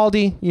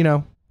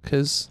 Aldi,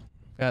 because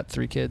I got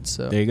 3 kids.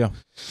 So There you go.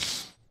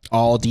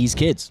 All these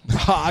kids.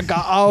 I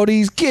got all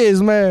these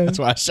kids, man. That's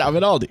why I shop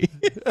at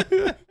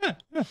Aldi.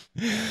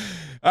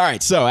 All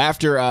right, so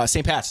after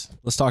St. Pat's,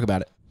 let's talk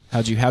about it.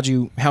 How'd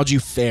you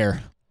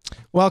fare?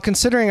 Well,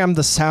 considering I'm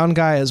the sound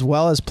guy as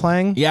well as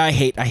playing, Yeah,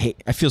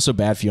 I feel so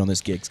bad for you on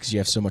this gigs because you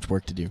have so much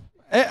work to do.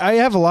 I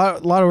have a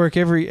lot of work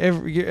every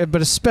year,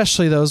 but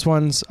especially those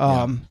ones.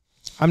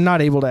 I'm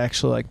not able to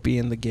actually be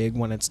in the gig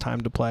when it's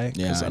time to play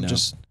because I'm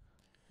just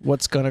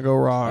what's gonna go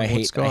wrong. I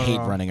hate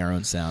wrong? running our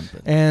own sound,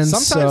 but and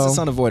sometimes so, it's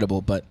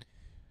unavoidable. But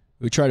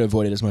we try to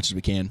avoid it as much as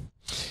we can.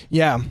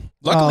 Yeah.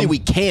 Luckily, we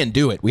can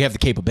do it. We have the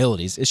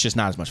capabilities. It's just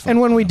not as much fun.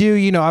 And when we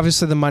do,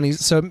 obviously the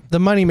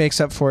money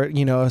makes up for it.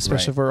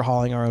 Especially if we're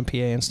hauling our own PA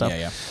and stuff.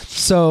 Yeah.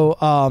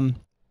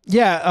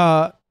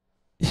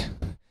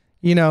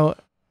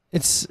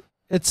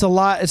 it's a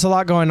lot. It's a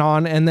lot going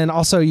on, and then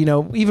also,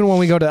 even when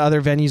we go to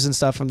other venues and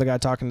stuff, I'm the guy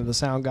talking to the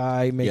sound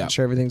guy, making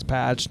sure everything's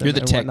patched. You're the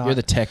tech. Whatnot. You're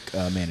the tech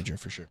manager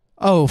for sure.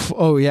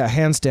 Oh yeah,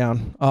 hands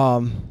down.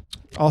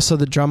 Also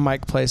the drum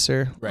mic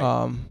placer.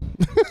 Right.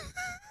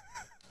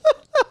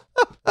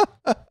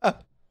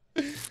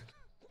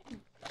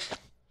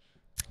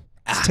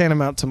 It's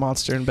tantamount to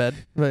Monster in Bed.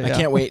 But, yeah. I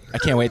can't wait. I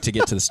can't wait to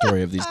get to the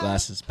story of these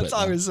glasses. But, That's all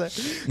I'm gonna say.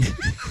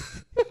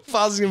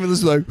 Foz is gonna be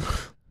this like.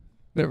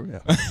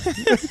 Never.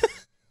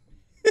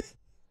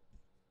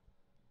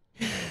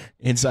 Yeah.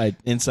 Inside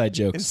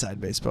jokes.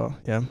 Inside baseball.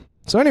 Yeah.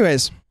 So,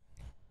 anyways,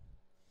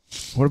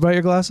 what about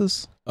your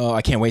glasses? Oh,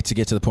 I can't wait to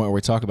get to the point where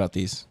we talk about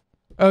these.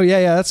 Oh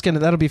yeah.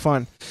 That'll be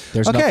fun.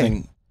 There's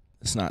nothing.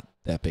 It's not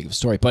that big of a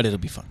story, but it'll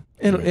be fun.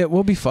 It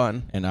will be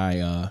fun. And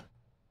I,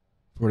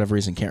 for whatever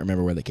reason, can't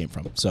remember where they came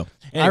from. So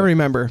anyway. I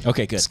remember.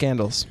 Okay, good.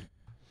 Scandals.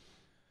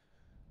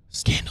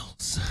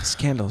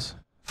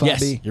 Yes,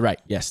 Bobby. you're right.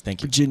 Yes,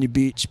 thank you. Virginia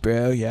Beach,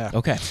 bro. Yeah.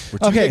 Okay,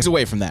 we're 2 gigs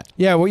away from that.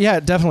 Yeah. Well, yeah,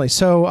 definitely.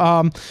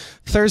 So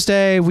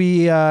Thursday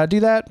we do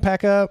that.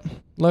 Pack up,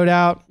 load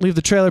out, leave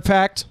the trailer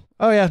packed.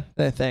 Oh yeah.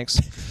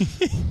 Thanks.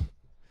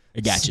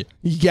 I got you.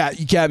 You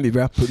got me,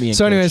 bro. Put me in.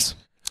 So, anyways,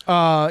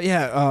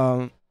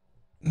 then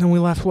we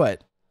left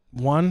what?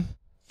 1?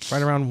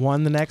 Right around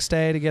 1 the next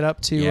day to get up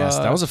to. Yes,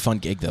 that was a fun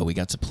gig though. We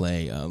got to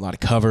play a lot of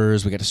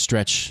covers. We got to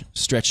stretch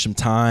some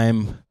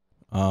time,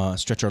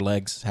 stretch our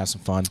legs, have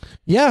some fun.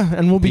 Yeah,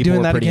 and we'll be People doing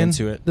were that pretty again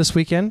into it. this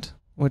weekend,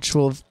 which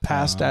will have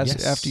passed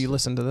Yes. after you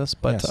listen to this.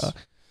 But Yes.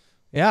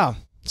 yeah,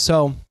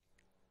 so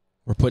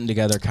We're putting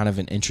together kind of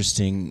an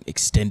interesting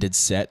extended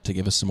set to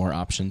give us some more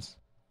options.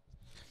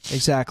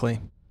 exactly.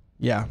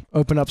 Yeah,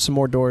 open up some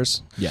more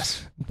doors.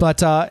 Yes.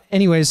 But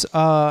anyways,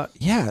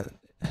 yeah.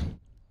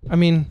 I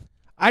mean,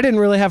 I didn't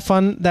really have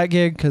fun that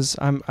gig because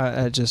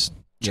I just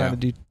trying to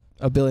do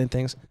a billion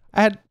things.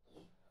 I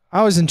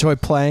always enjoy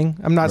playing.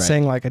 I'm not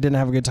saying like I didn't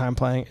have a good time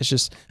playing. It's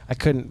just I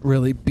couldn't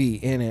really be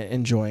in it,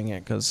 enjoying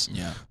it because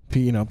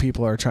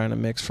people are trying to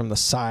mix from the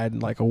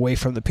side, like away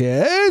from the PA.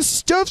 Hey,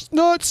 stuff's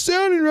not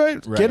sounding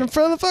right. Get in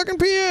front of the fucking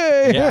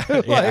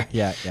PA.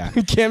 Yeah.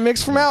 You can't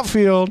mix from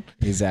outfield.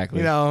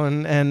 Exactly.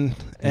 And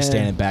you're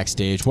standing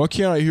backstage. Why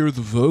can't I hear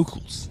the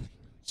vocals?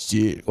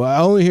 Shit. Well,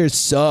 I only hear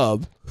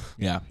sub.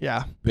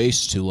 Yeah.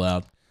 Bass too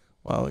loud.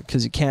 Well,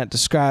 because you can't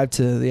describe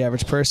to the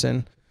average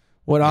person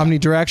what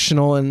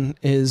omnidirectional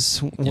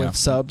is with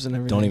subs and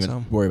everything. Don't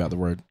even worry about the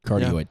word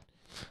cardioid.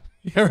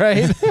 You're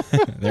right.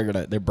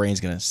 Their brain's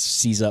gonna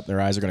seize up.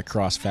 Their eyes are gonna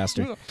cross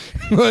faster.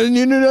 I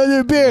need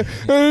another beer.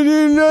 I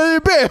need another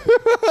beer.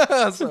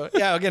 So,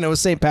 yeah, again, it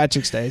was St.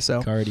 Patrick's Day,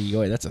 so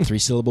Cardioid. That's a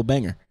 3-syllable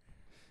banger.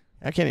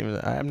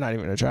 I'm not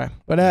even gonna try.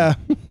 But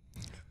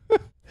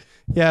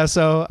yeah,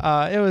 so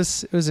it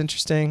was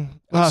interesting.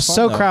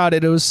 So fun,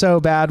 crowded. It was so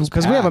bad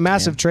because we have a packed,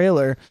 massive man.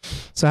 trailer,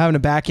 so having to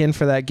back in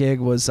for that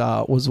gig was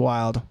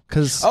wild.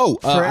 Because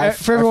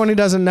for everyone who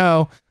doesn't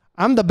know,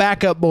 I'm the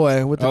backup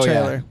boy with the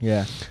trailer.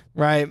 Yeah.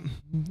 Right.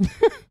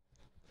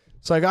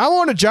 It's like I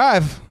want to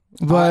drive,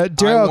 but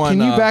Daryl, can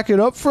you back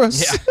it up for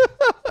us?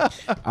 Yeah.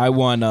 I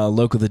won a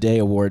Local of the Day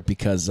award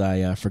because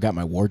I forgot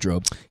my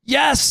wardrobe.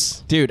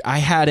 Yes, dude. I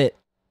had it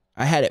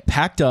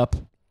packed up.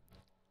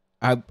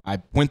 I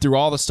went through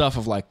all the stuff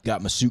of like,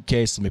 got my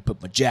suitcase, let me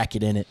put my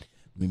jacket in it,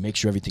 let me make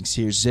sure everything's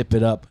here, zip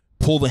it up,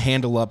 pull the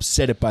handle up,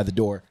 set it by the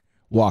door,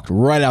 walked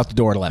right out the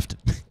door and left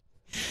it.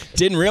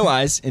 Didn't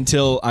realize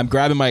until I'm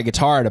grabbing my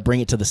guitar to bring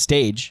it to the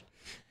stage.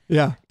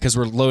 Yeah. Because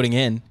we're loading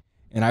in,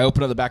 and I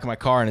open up the back of my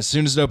car, and as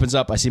soon as it opens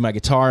up, I see my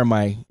guitar in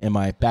my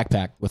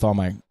backpack with all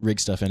my rig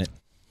stuff in it.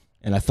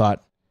 And I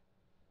thought,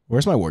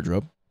 where's my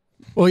wardrobe?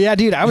 Well, yeah,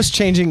 dude, I was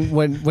changing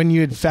when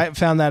you had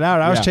found that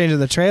out. I was changing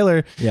the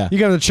trailer. Yeah. You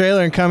go to the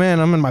trailer and come in.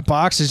 I'm in my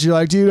boxes. You're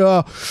like, dude,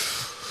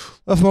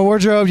 left my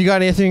wardrobe. You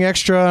got anything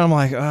extra? And I'm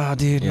like, oh,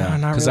 dude, no, not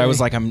really. Because I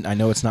was like, I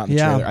know it's not in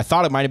the trailer. I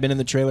thought it might have been in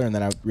the trailer, and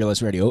then I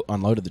realized we already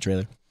unloaded the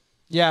trailer.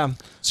 Yeah.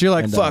 So you're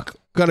like, fuck,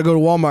 got to go to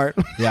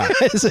Walmart. Yeah.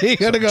 So you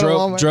got to go to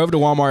Walmart. Drove to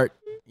Walmart,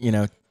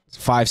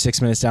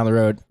 5-6 minutes down the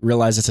road,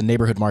 realized it's a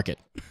neighborhood market.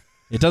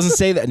 It doesn't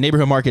say that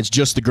neighborhood market's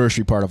just the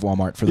grocery part of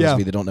Walmart, for those of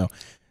you that don't know.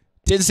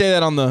 Didn't say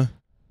that on the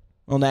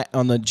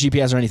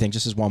GPS or anything,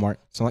 just as Walmart.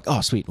 So I'm like,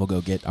 oh sweet, I'll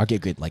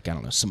get good, like, I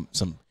don't know,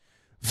 some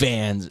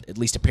Vans, at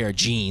least a pair of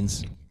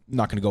jeans. I'm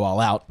not gonna go all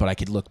out, but I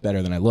could look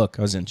better than I look.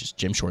 I was in just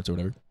gym shorts or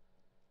whatever.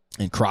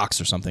 And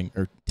Crocs or something,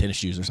 or tennis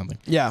shoes or something.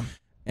 Yeah.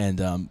 And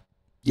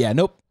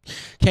nope.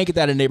 Can't get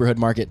that in neighborhood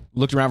market.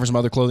 Looked around for some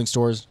other clothing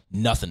stores,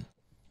 nothing.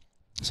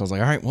 So I was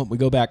like, all right, well, we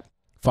go back.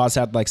 Foz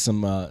had like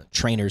some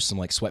trainers, some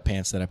like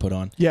sweatpants that I put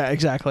on. Yeah,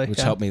 exactly.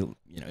 Which helped me,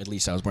 at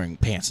least I was wearing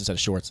pants instead of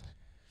shorts.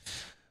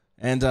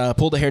 And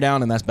pulled the hair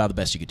down, and that's about the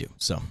best you could do.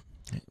 So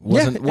it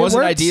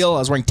wasn't ideal. I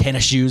was wearing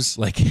tennis shoes.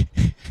 Like,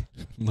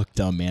 looked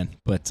dumb, man.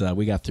 But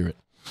we got through it.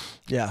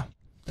 Yeah.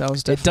 That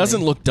was definitely... It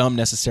doesn't look dumb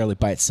necessarily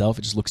by itself.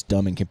 It just looks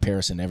dumb in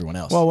comparison to everyone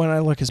else. Well, when I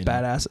look as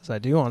badass as I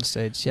do on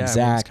stage, yeah,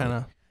 exactly.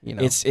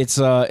 It's kind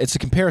of, It's a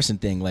comparison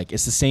thing. Like,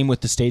 it's the same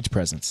with the stage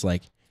presence.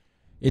 Like,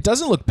 it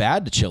doesn't look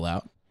bad to chill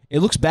out. It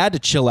looks bad to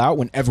chill out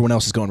when everyone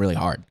else is going really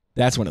hard.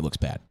 That's when it looks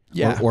bad.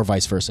 Yeah. or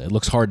vice versa. It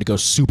looks hard to go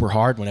super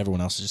hard when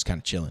everyone else is just kind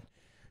of chilling.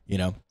 You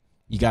know,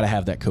 you got to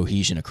have that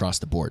cohesion across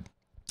the board,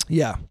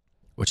 Yeah.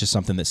 which is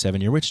something that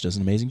 7-Year Witch does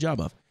an amazing job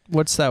of.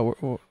 What's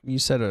that? You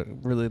said a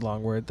really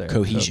long word there.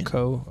 Cohesion.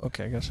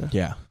 Okay, gotcha.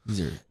 Yeah,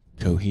 these are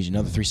cohesion.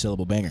 Another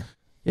 3-syllable banger.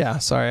 Yeah,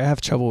 sorry, I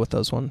have trouble with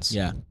those ones.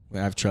 Yeah, I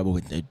have trouble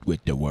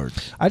with the word.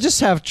 I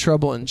just have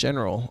trouble in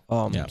general.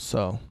 Yeah.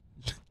 So,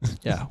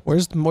 yeah.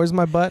 Where's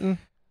my button?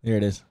 There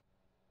it is.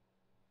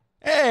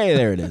 Hey,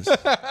 there it is.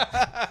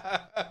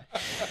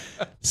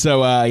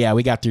 So, yeah,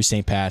 we got through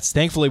St. Pat's.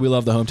 Thankfully, we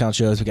love the hometown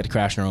shows. We got to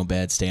crash in our own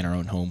bed, stay in our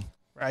own home.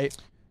 Right.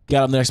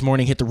 Got up the next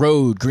morning, hit the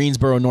road,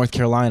 Greensboro, North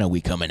Carolina. We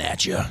coming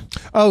at you.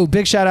 Oh,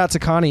 big shout out to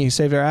Connie who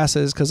saved our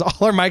asses because all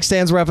our mic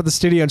stands were up at the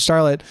studio in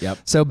Charlotte. Yep.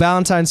 So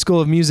Ballantyne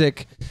School of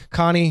Music,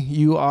 Connie,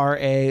 you are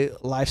a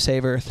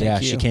lifesaver.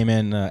 Thank you. She came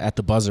in at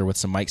the buzzer with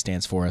some mic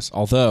stands for us.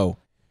 Although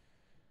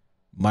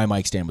my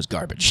mic stand was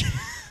garbage.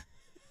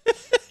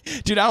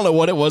 Dude, I don't know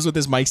what it was with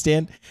this mic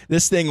stand.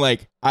 This thing,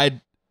 like,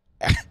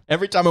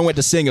 every time I went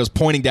to sing, it was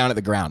pointing down at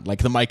the ground. Like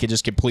the mic had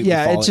just completely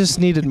fallen. It just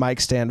needed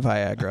mic stand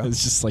Viagra.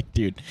 It's just like,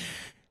 dude.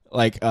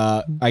 Like,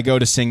 I go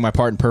to sing my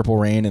part in Purple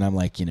Rain, and I'm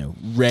like,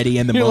 ready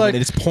in the moment, like,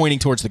 and it's pointing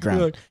towards the ground.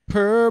 You're like,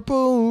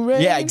 Purple Rain.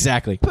 Yeah,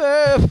 exactly.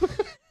 Purple.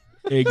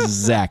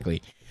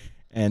 Exactly.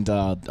 And,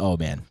 oh,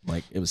 man,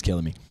 like, it was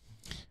killing me.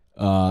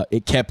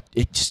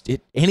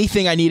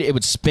 Anything I needed, it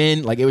would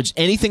spin. Like,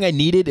 anything I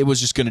needed, it was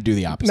just going to do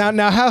the opposite.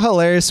 Now, how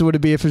hilarious would it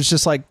be if it was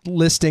just like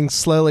listing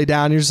slowly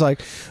down? You're just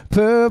like,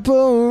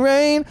 Purple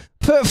Rain,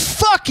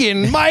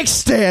 fucking mic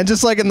stand,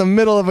 just like in the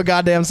middle of a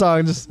goddamn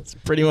song. That's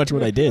pretty much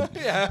what I did.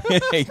 Yeah.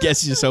 I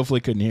guess you just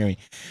hopefully couldn't hear me.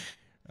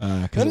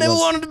 I never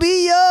wanted to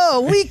be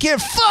your weekend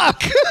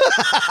fuck.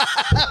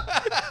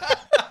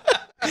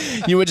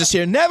 You would just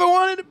hear, never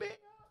wanted to be.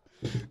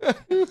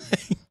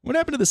 What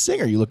happened to the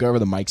singer? You look over,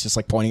 the mic's just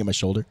like pointing at my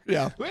shoulder.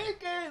 Yeah.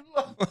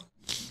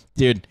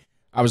 Dude,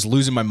 I was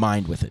losing my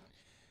mind with it.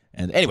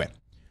 And anyway,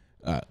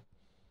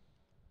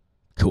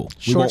 cool.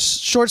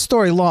 Short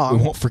story long.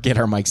 We won't forget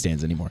our mic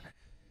stands anymore.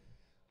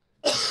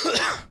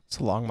 It's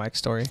a long mic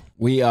story.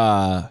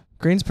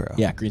 Greensboro.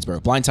 Yeah,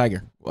 Greensboro. Blind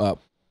Tiger.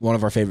 One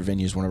of our favorite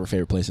venues, one of our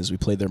favorite places. We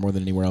played there more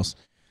than anywhere else.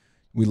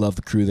 We love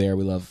the crew there.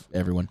 We love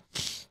everyone.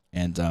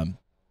 And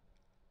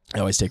they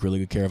always take really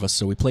good care of us.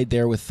 So we played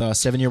there with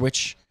 7-Year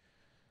Witch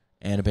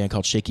and a band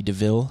called Shaky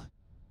DeVille.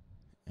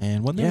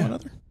 And wasn't there one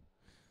other?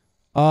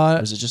 Or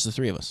was it just the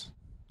three of us?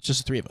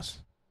 Just the three of us.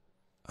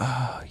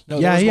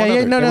 No,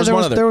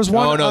 there was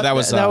one. Oh, no, that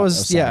was that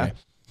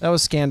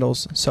was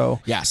Scandals. So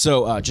yeah,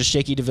 so just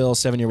Shaky DeVille,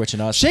 7-Year Witch,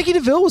 and us. Shaky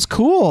DeVille was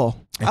cool.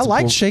 I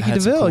liked Shaky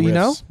DeVille. Cool you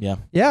know,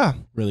 yeah,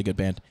 really good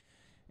band.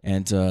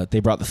 And they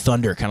brought the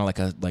thunder, kind of like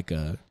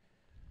a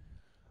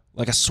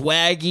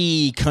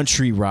swaggy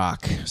country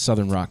rock,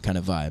 southern rock kind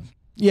of vibe.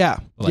 Yeah,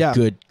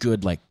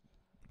 good like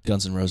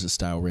Guns N' Roses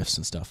style riffs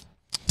and stuff.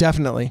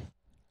 Definitely.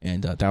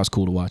 And that was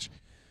cool to watch.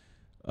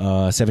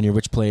 7-Year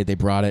Witch played. They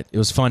brought it. It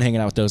was fun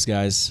hanging out with those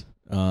guys.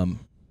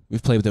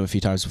 We've played with them a few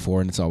times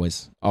before, and it's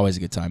always a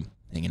good time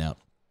hanging out.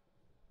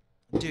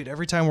 Dude,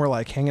 every time we're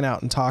like hanging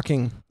out and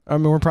talking, I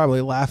mean, we're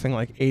probably laughing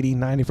like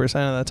 80-90%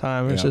 of the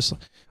time. It's just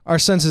our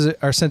sense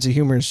of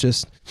humor is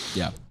just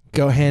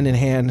go hand in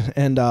hand.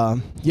 And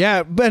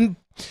but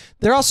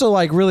they're also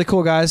like really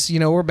cool guys. You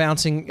know, we're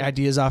bouncing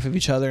ideas off of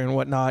each other and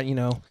whatnot. You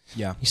know,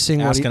 you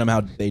sing asking them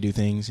how they do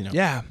things. You know,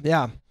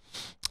 yeah,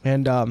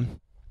 and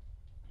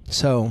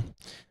so,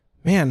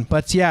 man,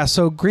 but yeah,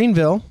 so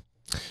Greenville.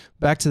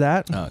 Back to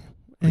that.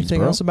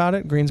 Anything else about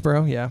it?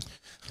 Greensboro, yeah.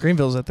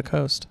 Greenville's at the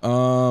coast.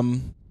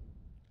 No,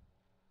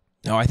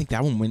 I think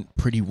that one went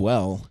pretty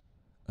well.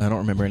 I don't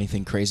remember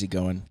anything crazy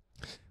going.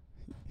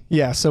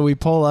 Yeah, so we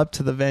pull up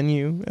to the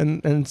venue,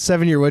 and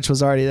 7-Year Witch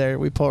was already there.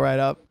 We pull right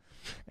up,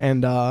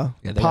 and I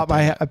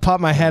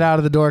popped my head out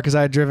of the door because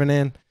I had driven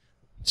in.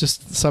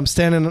 So I'm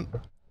standing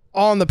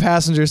on the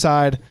passenger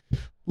side,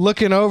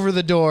 looking over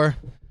the door,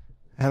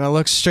 and I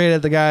look straight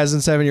at the guys in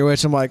 7-Year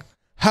Witch. I'm like,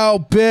 "How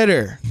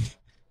bitter?"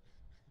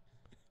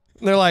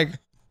 And they're like,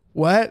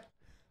 "What?"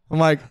 I'm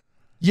like,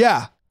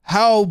 "Yeah,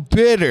 how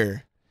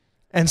bitter."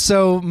 And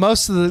so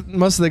most of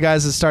the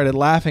guys had started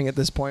laughing at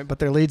this point, but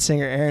their lead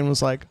singer Aaron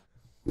was like,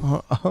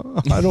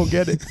 "I don't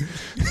get it."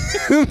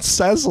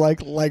 Seth's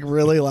like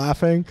really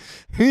laughing.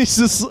 He's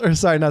just, or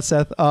sorry, not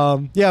Seth.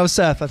 Yeah, it was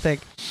Seth, I think.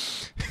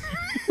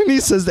 And he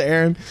says to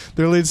Aaron,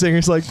 their lead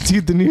singer's like,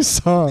 "Dude, the new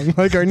song,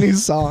 like our new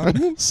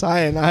song,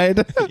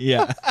 Cyanide."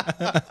 Yeah.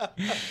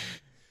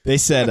 They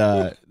said,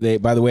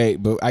 by the way,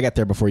 but I got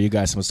there before you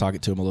guys, and was talking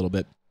to them a little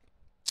bit.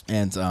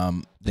 And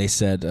they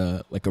said,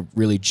 like a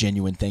really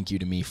genuine thank you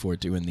to me for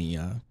doing the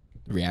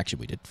reaction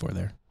we did for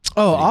there.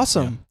 Oh,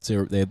 awesome. Yeah.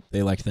 So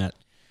they liked that.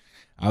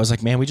 I was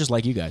like, man, we just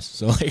like you guys.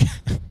 So like,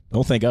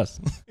 don't thank us.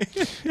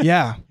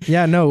 Yeah.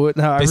 No, I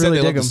they really said they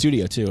dig loved them. the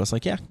studio too. I was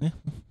like, yeah.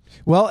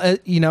 Well,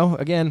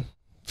 again,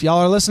 if y'all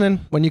are listening,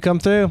 when you come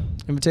through,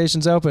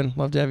 invitation's open.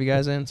 Love to have you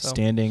guys in. So.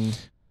 Standing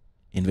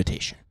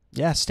invitation.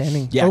 Yeah,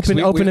 standing. Yeah,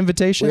 open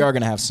invitation. We are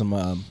going to have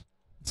some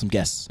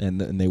guests, and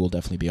they will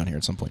definitely be on here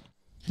at some point.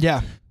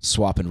 Yeah.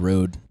 Swapping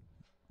road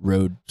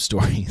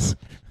stories.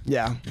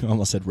 Yeah. I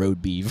almost said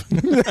road beef.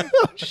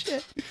 Oh,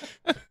 shit.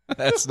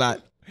 That's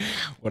not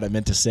what I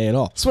meant to say at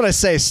all. That's what I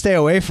say. Stay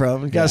away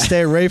from. You gotta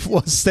stay away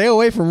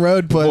from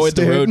road puss. Avoid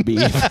the dude. road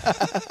beef.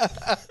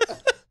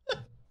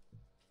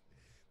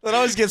 That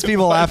always gets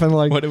people laughing.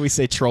 Like, what did we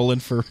say? Trolling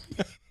for.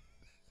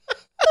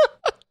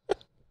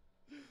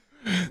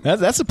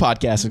 That's a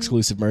podcast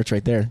exclusive merch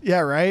right there. yeah,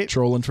 right.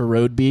 Trolling for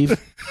road beef.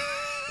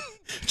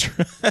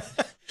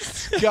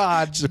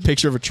 God, Just a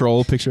picture of a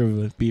troll, picture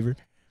of a beaver.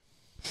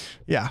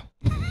 yeah.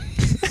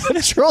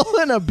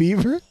 Trolling a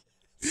beaver,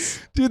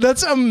 dude.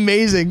 That's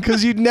amazing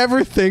because you'd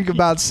never think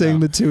about saying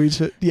the two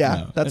each. Yeah,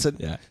 No, that's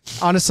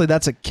honestly,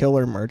 that's a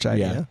killer merch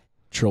idea. Yeah.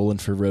 Trolling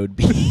for road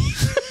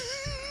beef.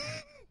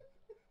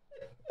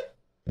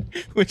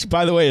 Which,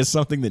 by the way, is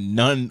something that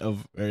none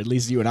of, or at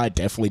least you and I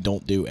definitely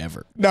don't do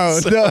ever. No,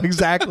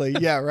 exactly.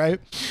 Yeah, right.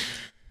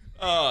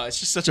 Oh, it's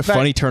just such a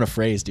funny turn of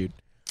phrase, dude.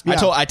 Yeah.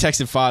 I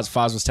texted Foz.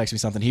 Foz was texting me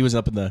something. He was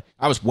up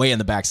I was way in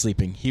the back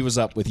sleeping. He was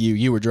up with you.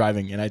 You were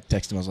driving, and I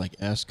texted him. I was like,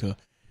 ask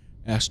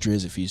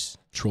Driz if he's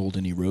trolled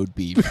any road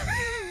beef.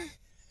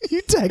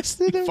 You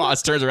texted him.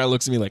 Foz turns around,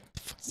 looks at me like,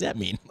 what does that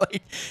mean?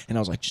 Like, and I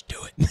was like, just do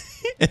it.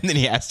 And then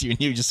he asked you, and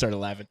you just started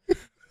laughing.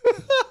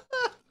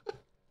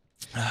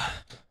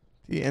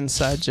 The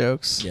inside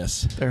jokes.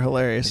 Yes. They're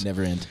hilarious. They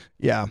never end.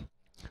 Yeah.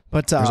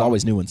 But There's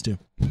always new ones, too.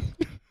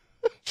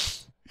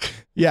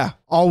 yeah,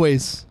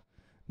 always.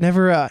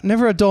 Never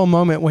a dull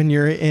moment when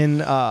you're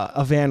in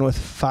a van with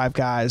 5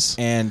 guys.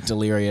 And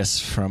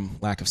delirious from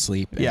lack of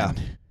sleep. Yeah.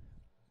 And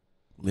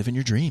living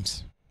your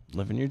dreams.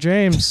 Living your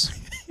dreams.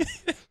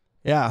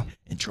 Yeah.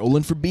 And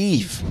trolling for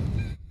beef.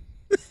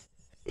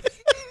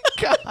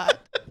 God.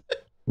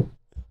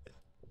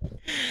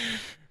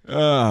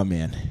 Oh,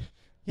 man.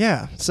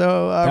 Yeah.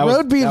 So That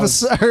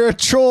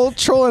was-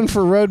 trolling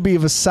for road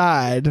beef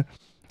aside.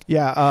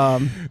 Yeah.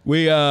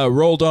 We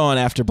rolled on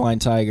after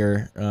Blind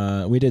Tiger.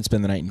 We did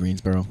spend the night in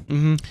Greensboro.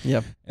 Mm-hmm.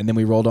 Yep. And then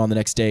we rolled on the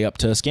next day up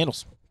to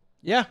Scandals.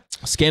 Yeah.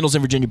 Scandals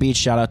in Virginia Beach.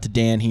 Shout out to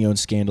Dan. He owns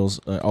Scandals.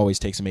 Always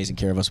takes amazing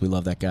care of us. We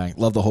love that guy.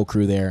 Love the whole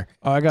crew there.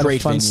 Oh, I got Great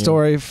a fun venue.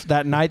 story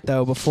that night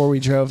though. Before we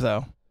drove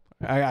though,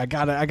 I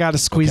gotta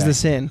squeeze Okay.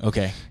 this in.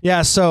 Okay.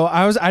 Yeah. So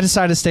I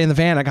decided to stay in the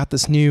van. I got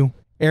this new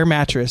air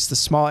mattress, this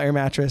small air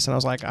mattress, and I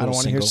was like, I don't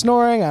want to hear single.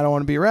 snoring. I don't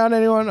want to be around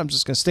anyone. I'm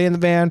just gonna stay in the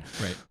van.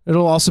 Right.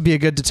 It'll also be a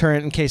good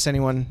deterrent in case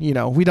anyone,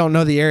 we don't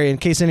know the area, in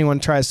case anyone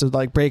tries to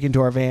like break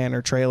into our van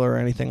or trailer or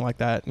anything like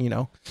that,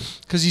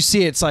 because you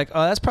see it's like,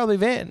 oh, that's probably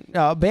van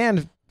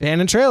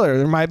and trailer.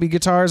 There might be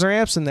guitars or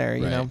amps in there,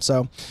 you know.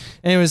 So,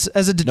 anyways,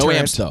 as a deterrent, No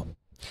amps though.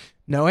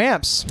 no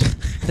amps.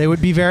 They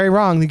would be very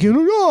wrong. They go,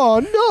 oh,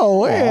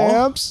 no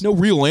amps. No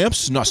real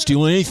amps. Not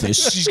stealing anything.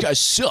 These guys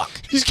suck.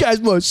 These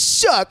guys must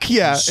suck.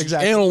 Yeah,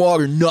 exactly.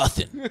 Analog or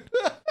nothing.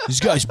 These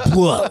guys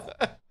blow.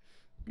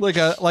 Like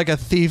a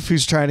thief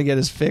who's trying to get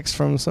his fix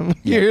from some.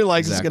 You're like,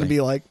 exactly. it's gonna be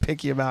like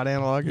picky about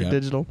analog or Yep.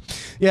 digital.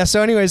 Yeah.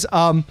 So, anyways,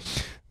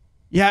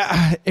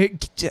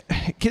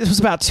 it was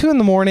about 2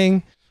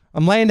 a.m.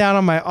 I'm laying down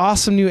on my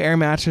awesome new air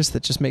mattress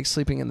that just makes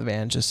sleeping in the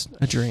van just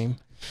a dream.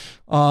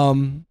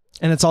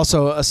 And it's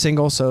also a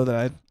single, so that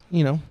I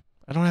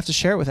don't have to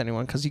share it with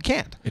anyone because you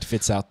can't. It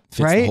fits the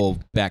Right? whole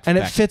back. And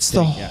it back fits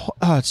thing, the yeah. whole.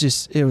 Oh,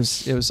 it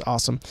was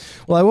awesome.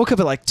 Well, I woke up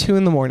at like 2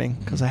 a.m.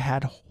 because I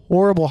had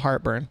horrible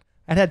heartburn.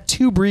 I'd had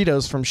 2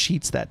 burritos from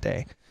Sheetz that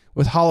day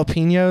with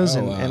jalapenos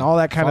and all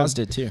that kind Foz of.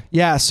 did too.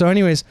 Yeah. So,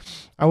 anyways,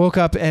 I woke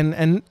up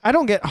and I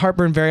don't get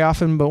heartburn very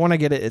often, but when I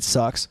get it, it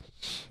sucks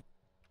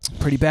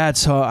pretty bad.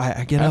 So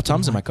I get I have up.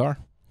 Tums in my car.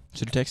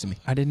 Should have texted me.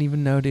 I didn't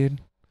even know, dude.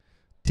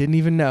 Didn't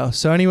even know.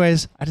 So,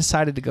 anyways, I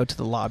decided to go to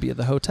the lobby of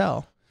the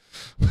hotel.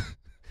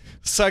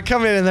 So I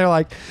come in and they're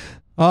like,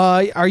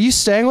 are you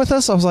staying with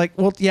us? I was like,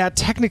 well, yeah,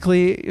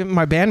 technically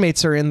my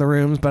bandmates are in the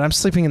rooms, but I'm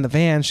sleeping in the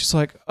van. She's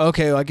like,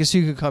 okay, well, I guess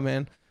you could come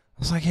in. I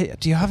was like, hey,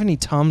 do you have any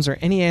Tums or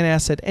any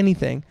antacid,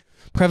 anything?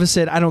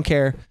 Prevacid, I don't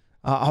care.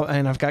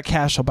 And I've got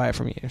cash. I'll buy it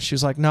from you. She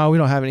was like, no, we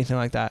don't have anything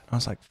like that. I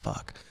was like,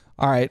 fuck.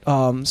 All right.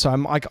 So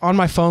I'm like on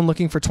my phone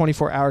looking for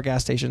 24-hour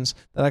gas stations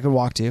that I could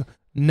walk to.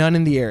 None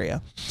in the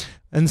area.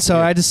 And so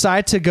I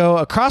decide to go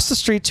across the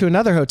street to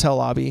another hotel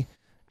lobby.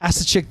 Asked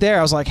the chick there.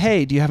 I was like,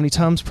 hey, do you have any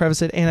Tums,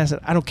 Prevacid? And I said,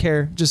 I don't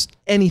care. Just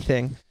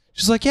anything.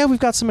 She's like, yeah, we've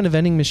got some in a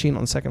vending machine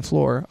on the second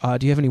floor.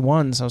 Do you have any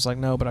ones? I was like,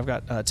 no, but I've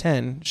got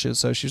 10.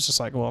 So she was just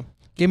like, well,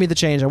 give me the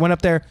change. I went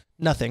up there.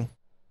 Nothing.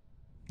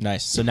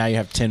 Nice. So now you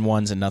have 10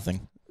 ones and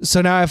nothing. So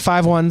now I have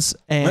 5 ones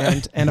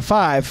and a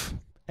 5.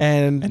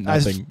 And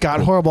nothing. I've got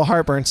horrible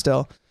heartburn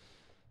still.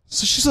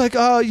 So she's like,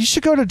 you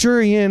should go to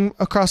Drury Inn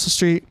across the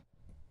street.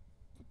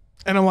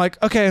 And I'm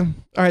like, okay, all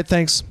right,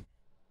 thanks.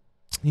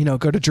 Go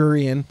to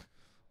Drury Inn.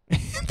 They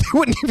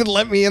wouldn't even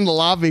let me in the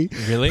lobby.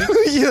 Really?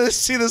 You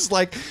see this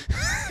like,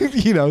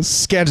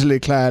 scantily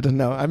clad.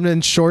 No, I'm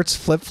in shorts,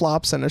 flip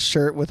flops, and a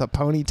shirt with a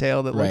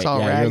ponytail that looks all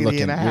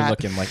raggedy and a hat.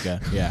 You're looking like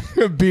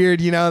a beard.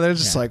 They're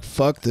just like,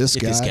 fuck this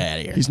Get guy. this guy out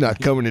of here. He's not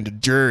coming into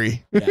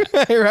jury,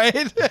 Yeah.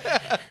 right?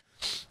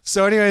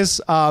 So, anyways,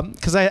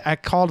 because I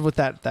called with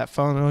that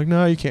phone, they're like,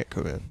 no, you can't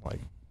come in.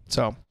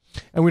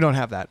 And we don't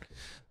have that.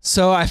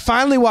 So I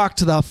finally walk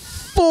to the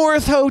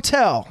 4th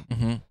hotel.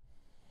 Mm-hmm.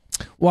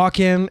 Walk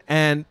in,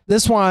 and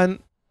this one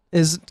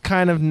is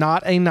kind of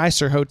not a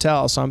nicer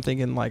hotel. So I'm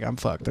thinking, like, I'm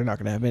fucked. They're not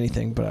going to have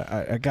anything, but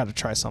I got to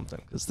try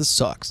something because this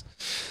sucks.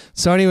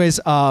 So anyways,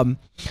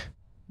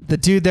 the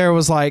dude there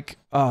was like,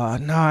 no,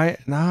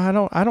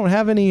 I don't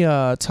have any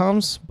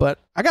Tums, but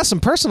I got some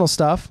personal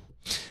stuff.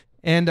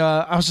 And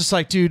I was just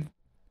like, dude,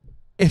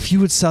 if you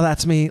would sell that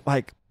to me,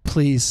 like,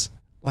 please,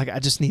 like, I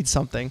just need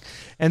something.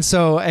 And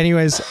so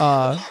anyways,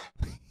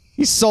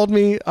 he sold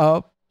me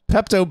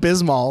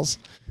Pepto-Bismols,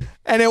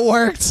 and it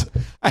worked.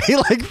 I ate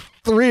like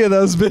 3 of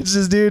those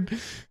bitches, dude.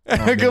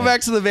 And I go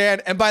back to the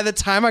van, and by the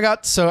time I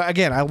got, so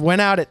again, I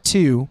went out at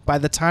 2. By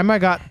the time I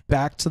got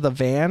back to the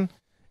van,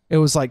 it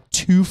was like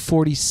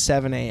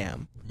 2:47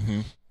 a.m.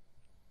 Mm-hmm.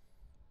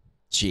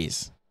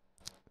 Jeez.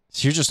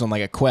 So you're just on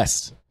like a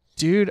quest.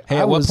 Dude, Hey,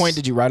 at what point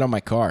did you ride on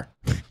my car?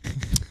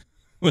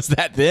 Was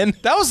that then?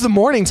 That was the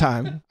morning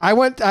time. I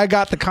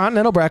got the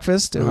continental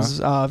breakfast. It was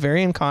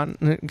very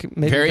incontinent.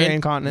 Very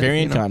incontinent.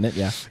 Very incontinent,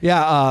 yeah.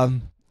 Yeah.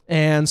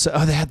 And so,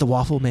 they had the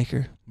waffle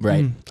maker.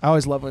 Right. I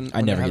always love when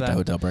I never they have get that. the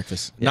hotel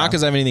breakfast. Yeah. Not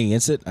because I have anything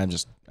against it. I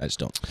just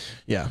don't.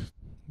 Yeah.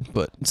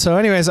 But so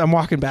anyways, I'm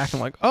walking back.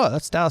 I'm like, oh,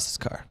 that's Dallas's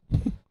car.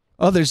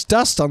 Oh, there's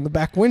dust on the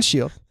back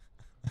windshield.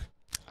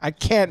 I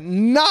can't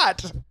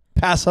not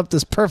pass up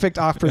this perfect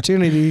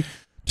opportunity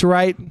to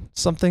write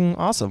something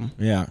awesome.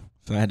 Yeah.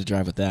 So I had to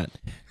drive with that.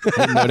 I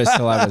didn't notice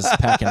till I was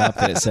packing up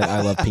that it said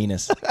 "I love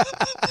penis,"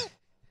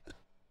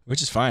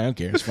 which is fine. I don't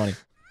care. It's funny.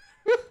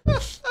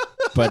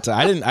 But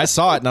I didn't. I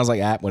saw it and I was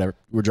like, whatever.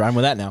 We're driving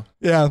with that now.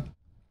 Yeah.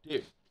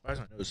 Dude, why is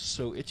my nose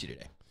so itchy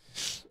today?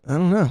 I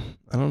don't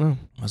know.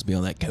 Must be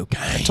all that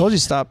cocaine. I told you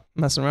stop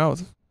messing around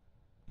with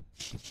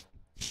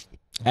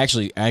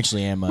Actually, I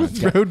am.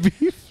 road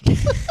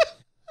beef.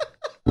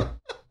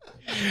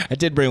 I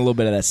did bring a little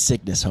bit of that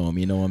sickness home.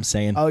 You know what I'm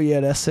saying? Oh yeah,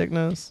 that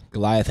sickness.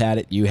 Goliath had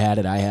it. You had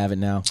it. I have it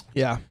now.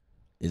 Yeah.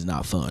 It's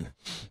not fun.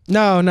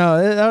 No,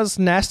 that was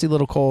a nasty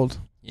little cold.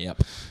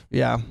 Yep.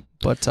 Yeah,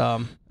 but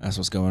That's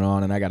what's going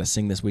on, and I got to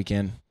sing this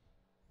weekend.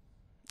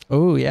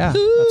 oh yeah,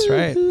 that's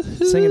right.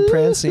 Singing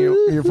Prince, and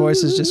your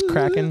voice is just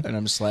cracking. And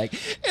I'm just like,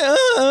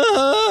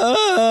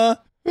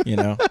 you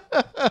know,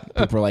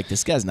 people are like,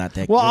 this guy's not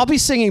that Well, good. I'll be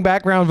singing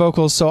background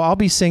vocals, so I'll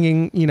be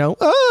singing,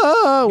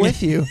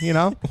 with you,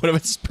 What if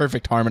it's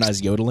perfect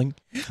harmonized yodeling?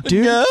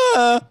 dude.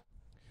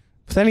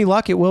 With any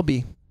luck, it will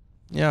be.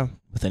 Yeah.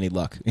 With any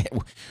luck.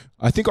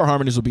 I think our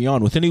harmonies will be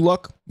on. With any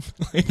luck.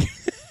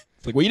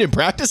 It's like, well, you didn't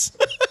practice?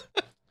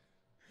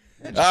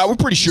 We're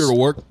pretty sure it'll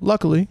work.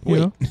 Luckily, you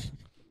know.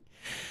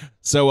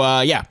 So,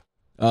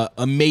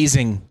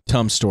 amazing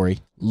Tum story.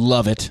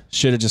 Love it.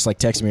 Should have just like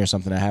texted me or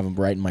something. I have them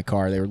right in my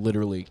car. They were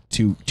literally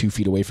two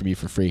feet away from you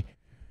for free.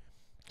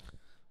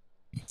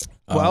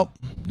 Well,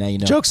 now you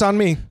know. Joke's on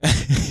me.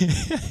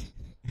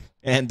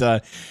 And,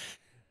 but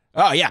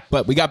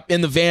we got in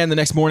the van the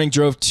next morning,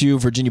 drove to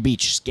Virginia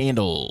Beach.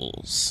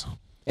 Scandals.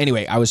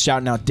 Anyway, I was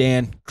shouting out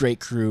Dan. Great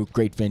crew,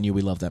 great venue.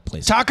 We love that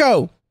place.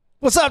 Taco.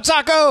 What's up,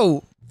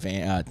 Taco?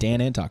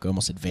 Dan and Taco.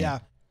 Almost said van. Yeah.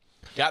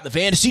 Got in the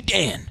van to see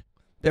Dan.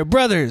 They're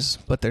brothers,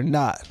 but they're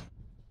not.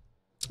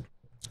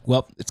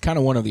 Well, it's kind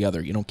of one or the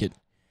other. You don't get...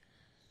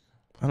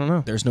 I don't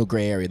know. There's no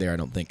gray area there, I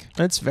don't think.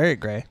 It's very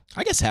gray.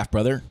 I guess half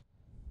brother.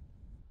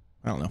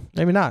 I don't know.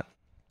 Maybe not.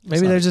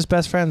 Maybe they're just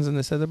best friends and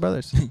they said they're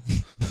brothers.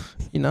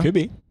 Could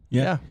be.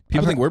 Yeah.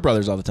 People think we're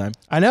brothers all the time.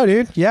 I know,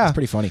 dude. Yeah. It's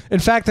pretty funny. In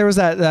fact, there was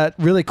that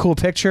really cool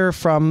picture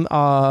from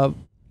Huntsville,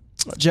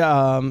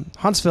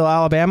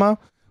 Alabama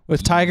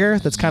with Tiger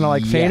that's kind of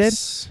like faded.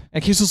 Yes.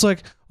 And Keith was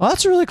like, oh,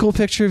 that's a really cool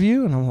picture of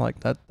you. And I'm like,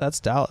 that's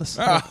Dallas.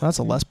 That's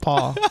a Les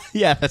Paul.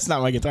 Yeah, that's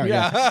not my guitar.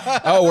 Yeah.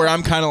 Oh, where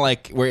I'm kind of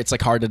like, where it's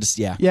like hard to just,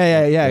 yeah. Yeah,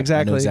 I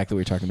exactly. know exactly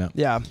what you're talking about.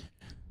 Yeah.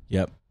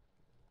 Yep.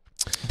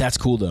 That's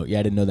cool, though. Yeah,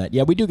 I didn't know that.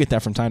 Yeah, we do get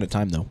that from time to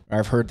time, though. Or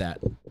I've heard that.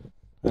 I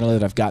don't know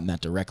that I've gotten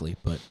that directly,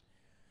 but...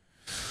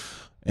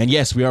 And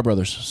yes, we are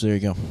brothers, so there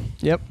you go.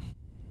 Yep.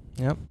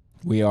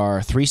 We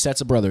are 3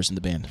 sets of brothers in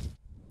the band.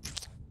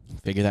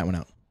 Figure that one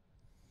out.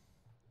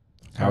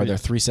 How are there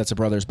 3 sets of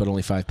brothers, but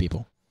only 5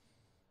 people?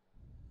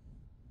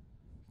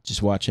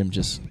 Just watch him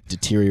just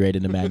deteriorate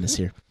into madness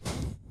here.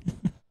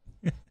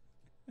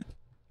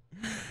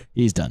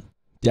 He's done.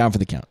 Down for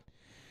the count.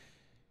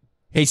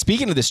 Hey,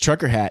 speaking of this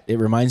trucker hat, it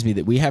reminds me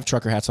that we have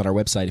trucker hats on our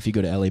website. If you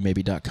go to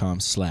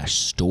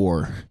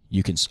lamaybe.com/store,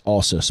 you can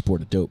also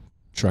sport a dope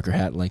trucker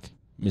hat like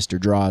Mr.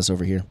 Draws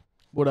over here.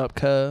 What up,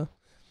 cuh?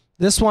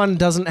 This one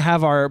doesn't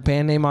have our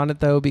band name on it,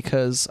 though,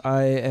 because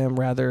I am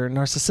rather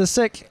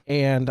narcissistic,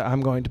 and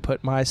I'm going to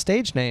put my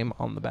stage name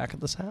on the back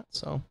of this hat.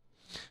 So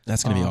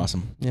That's going to be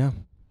awesome. Yeah.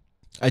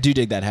 I do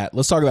dig that hat.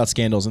 Let's talk about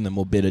Scandals, and then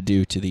we'll bid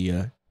adieu to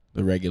the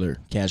regular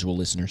casual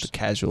listeners. The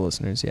casual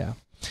listeners, yeah.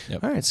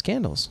 Yep. All right,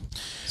 Scandals.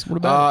 So what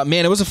about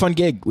man, it was a fun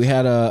gig. We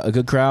had a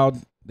good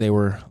crowd. They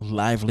were a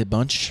lively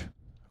bunch,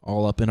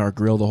 all up in our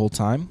grill the whole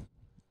time.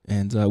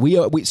 And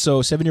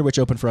so 7 Year Witch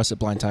opened for us at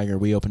Blind Tiger.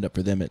 We opened up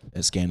for them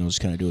at Scandals,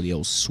 kind of doing the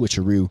old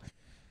switcheroo.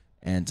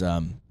 And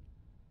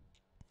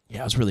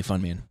yeah, it was really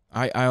fun, man.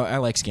 I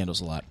like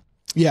Scandals a lot.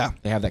 Yeah.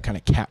 They have that kind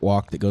of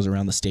catwalk that goes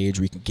around the stage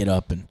where you can get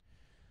up and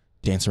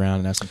dance around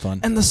and have some fun.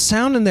 And the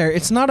sound in there,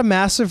 it's not a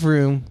massive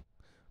room,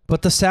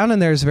 but the sound in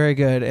there is very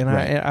good. And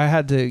Right. I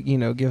had to,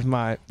 give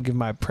my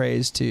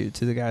praise to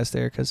the guys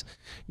there because,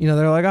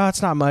 they're like, oh,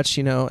 it's not much,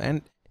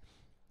 and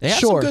They have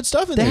sure, some good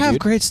stuff in they there, have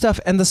dude. great stuff.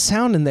 And the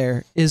sound in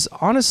there is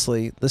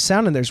honestly,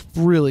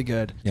 really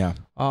good. Yeah.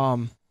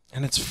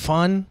 And it's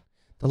fun.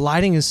 The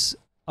lighting is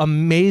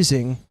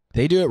amazing.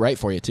 They do it right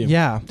for you, too.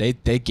 Yeah. They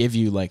give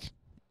you, like,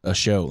 a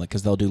show, like,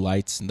 because they'll do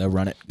lights and they'll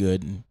run it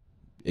good and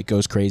it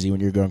goes crazy when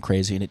you're going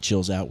crazy and it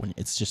chills out when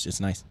it's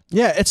nice.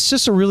 Yeah, it's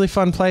just a really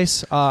fun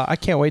place. I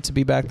can't wait to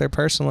be back there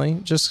personally.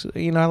 Just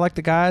I like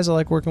the guys. I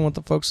like working with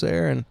the folks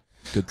there, and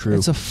Good crew.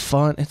 it's a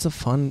fun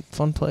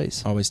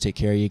place. Always take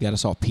care of you. Got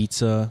us all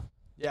pizza.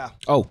 Yeah.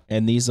 Oh,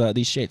 and these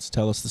shades.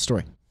 Tell us the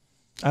story.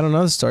 I don't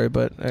know the story,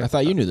 but I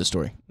thought you knew the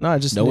story. no, I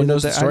just No knew one that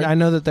knows the story? I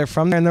know that they're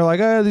from there, and they're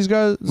like, oh, these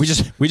guys, We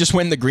just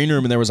went in the green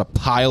room and there was a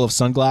pile of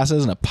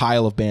sunglasses and a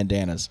pile of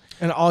bandanas.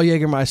 and all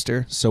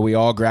Jägermeister. So we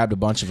all grabbed a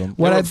bunch of them.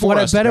 What I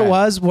bet it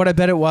was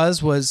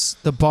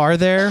the bar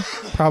there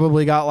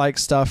probably got like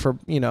stuff for from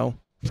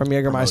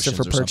Jägermeister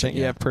for Promotions or something,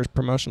 yeah.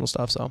 promotional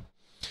stuff. So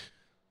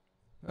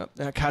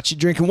I caught you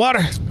drinking water.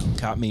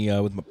 Caught me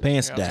with my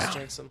pants Here, I'll just down.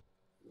 drink some.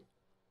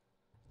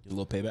 A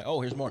little payback. Oh,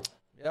 here's more.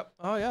 Yep.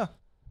 Oh yeah.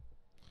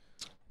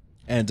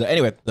 And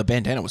anyway, the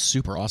bandana was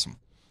super awesome.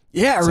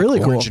 Yeah, It's really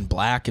like cool. orange and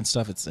black and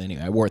stuff.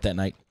 I wore it that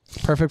night,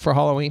 Perfect for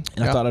Halloween.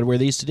 and I thought I'd wear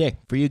these today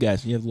for you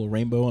guys. You have a little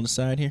rainbow on the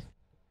side here.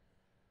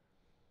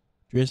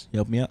 Driz, you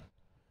help me out.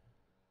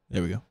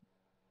 There we go.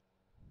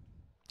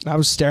 I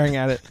was staring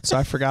at it, so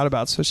I forgot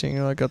about switching.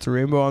 You're like, got the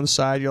rainbow on the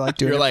side. You're like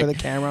doing You're it like- for the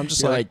camera. I'm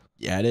just You're like,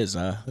 yeah, it is.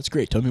 That's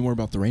great. Tell me more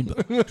about the rainbow.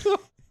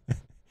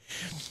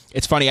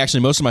 It's funny,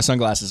 actually. Most of my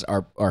sunglasses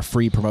are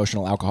free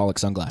promotional alcoholic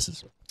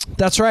sunglasses.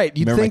 that's right.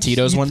 You Remember my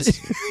Tito's ones?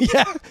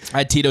 Yeah. I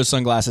had Tito's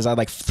sunglasses. I had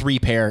like 3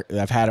 pair.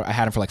 I had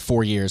them for like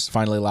 4 years.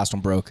 Finally, the last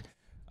one broke,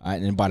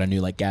 and then bought a new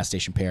like gas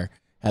station pair.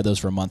 Had those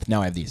for a month.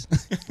 Now I have these.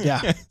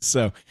 Yeah.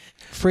 So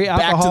Free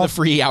alcohol. back to the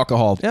free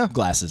alcohol Yeah.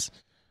 glasses.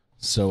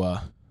 So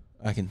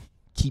I can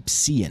keep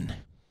seeing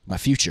my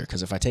future,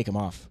 because if I take them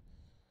off,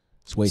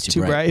 it's way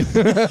too bright.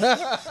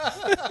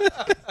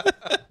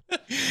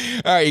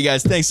 All right, you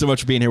guys, thanks so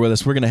much for being here with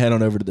us. We're going to head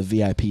on over to the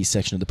VIP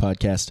section of the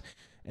podcast.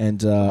 And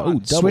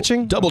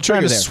Switching. double I'm trying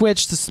trigger to there.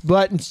 switch. This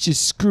button's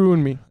just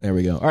screwing me. There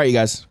we go. All right, you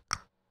guys.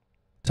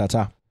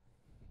 Ta-ta.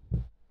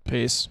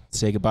 Peace.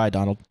 Say goodbye,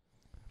 Donald.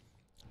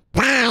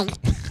 Bye.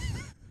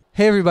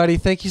 Hey everybody,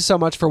 thank you so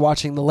much for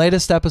watching the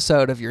latest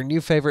episode of your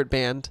new favorite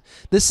band.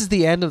 This is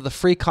the end of the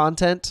free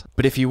content.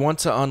 But if you want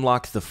to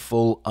unlock the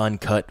full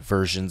uncut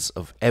versions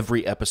of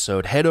every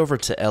episode, head over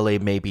to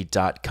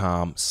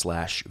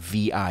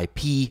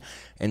lamaybe.com/VIP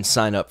and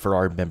sign up for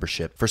our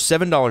membership. For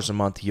 $7 a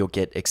month, you'll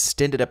get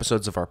extended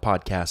episodes of our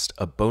podcast,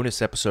 a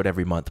bonus episode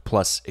every month,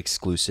 plus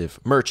exclusive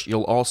merch.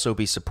 You'll also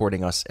be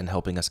supporting us and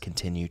helping us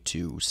continue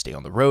to stay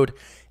on the road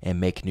and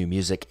make new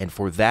music. And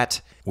for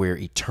that, we're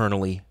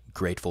eternally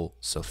grateful.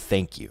 So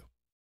thank you.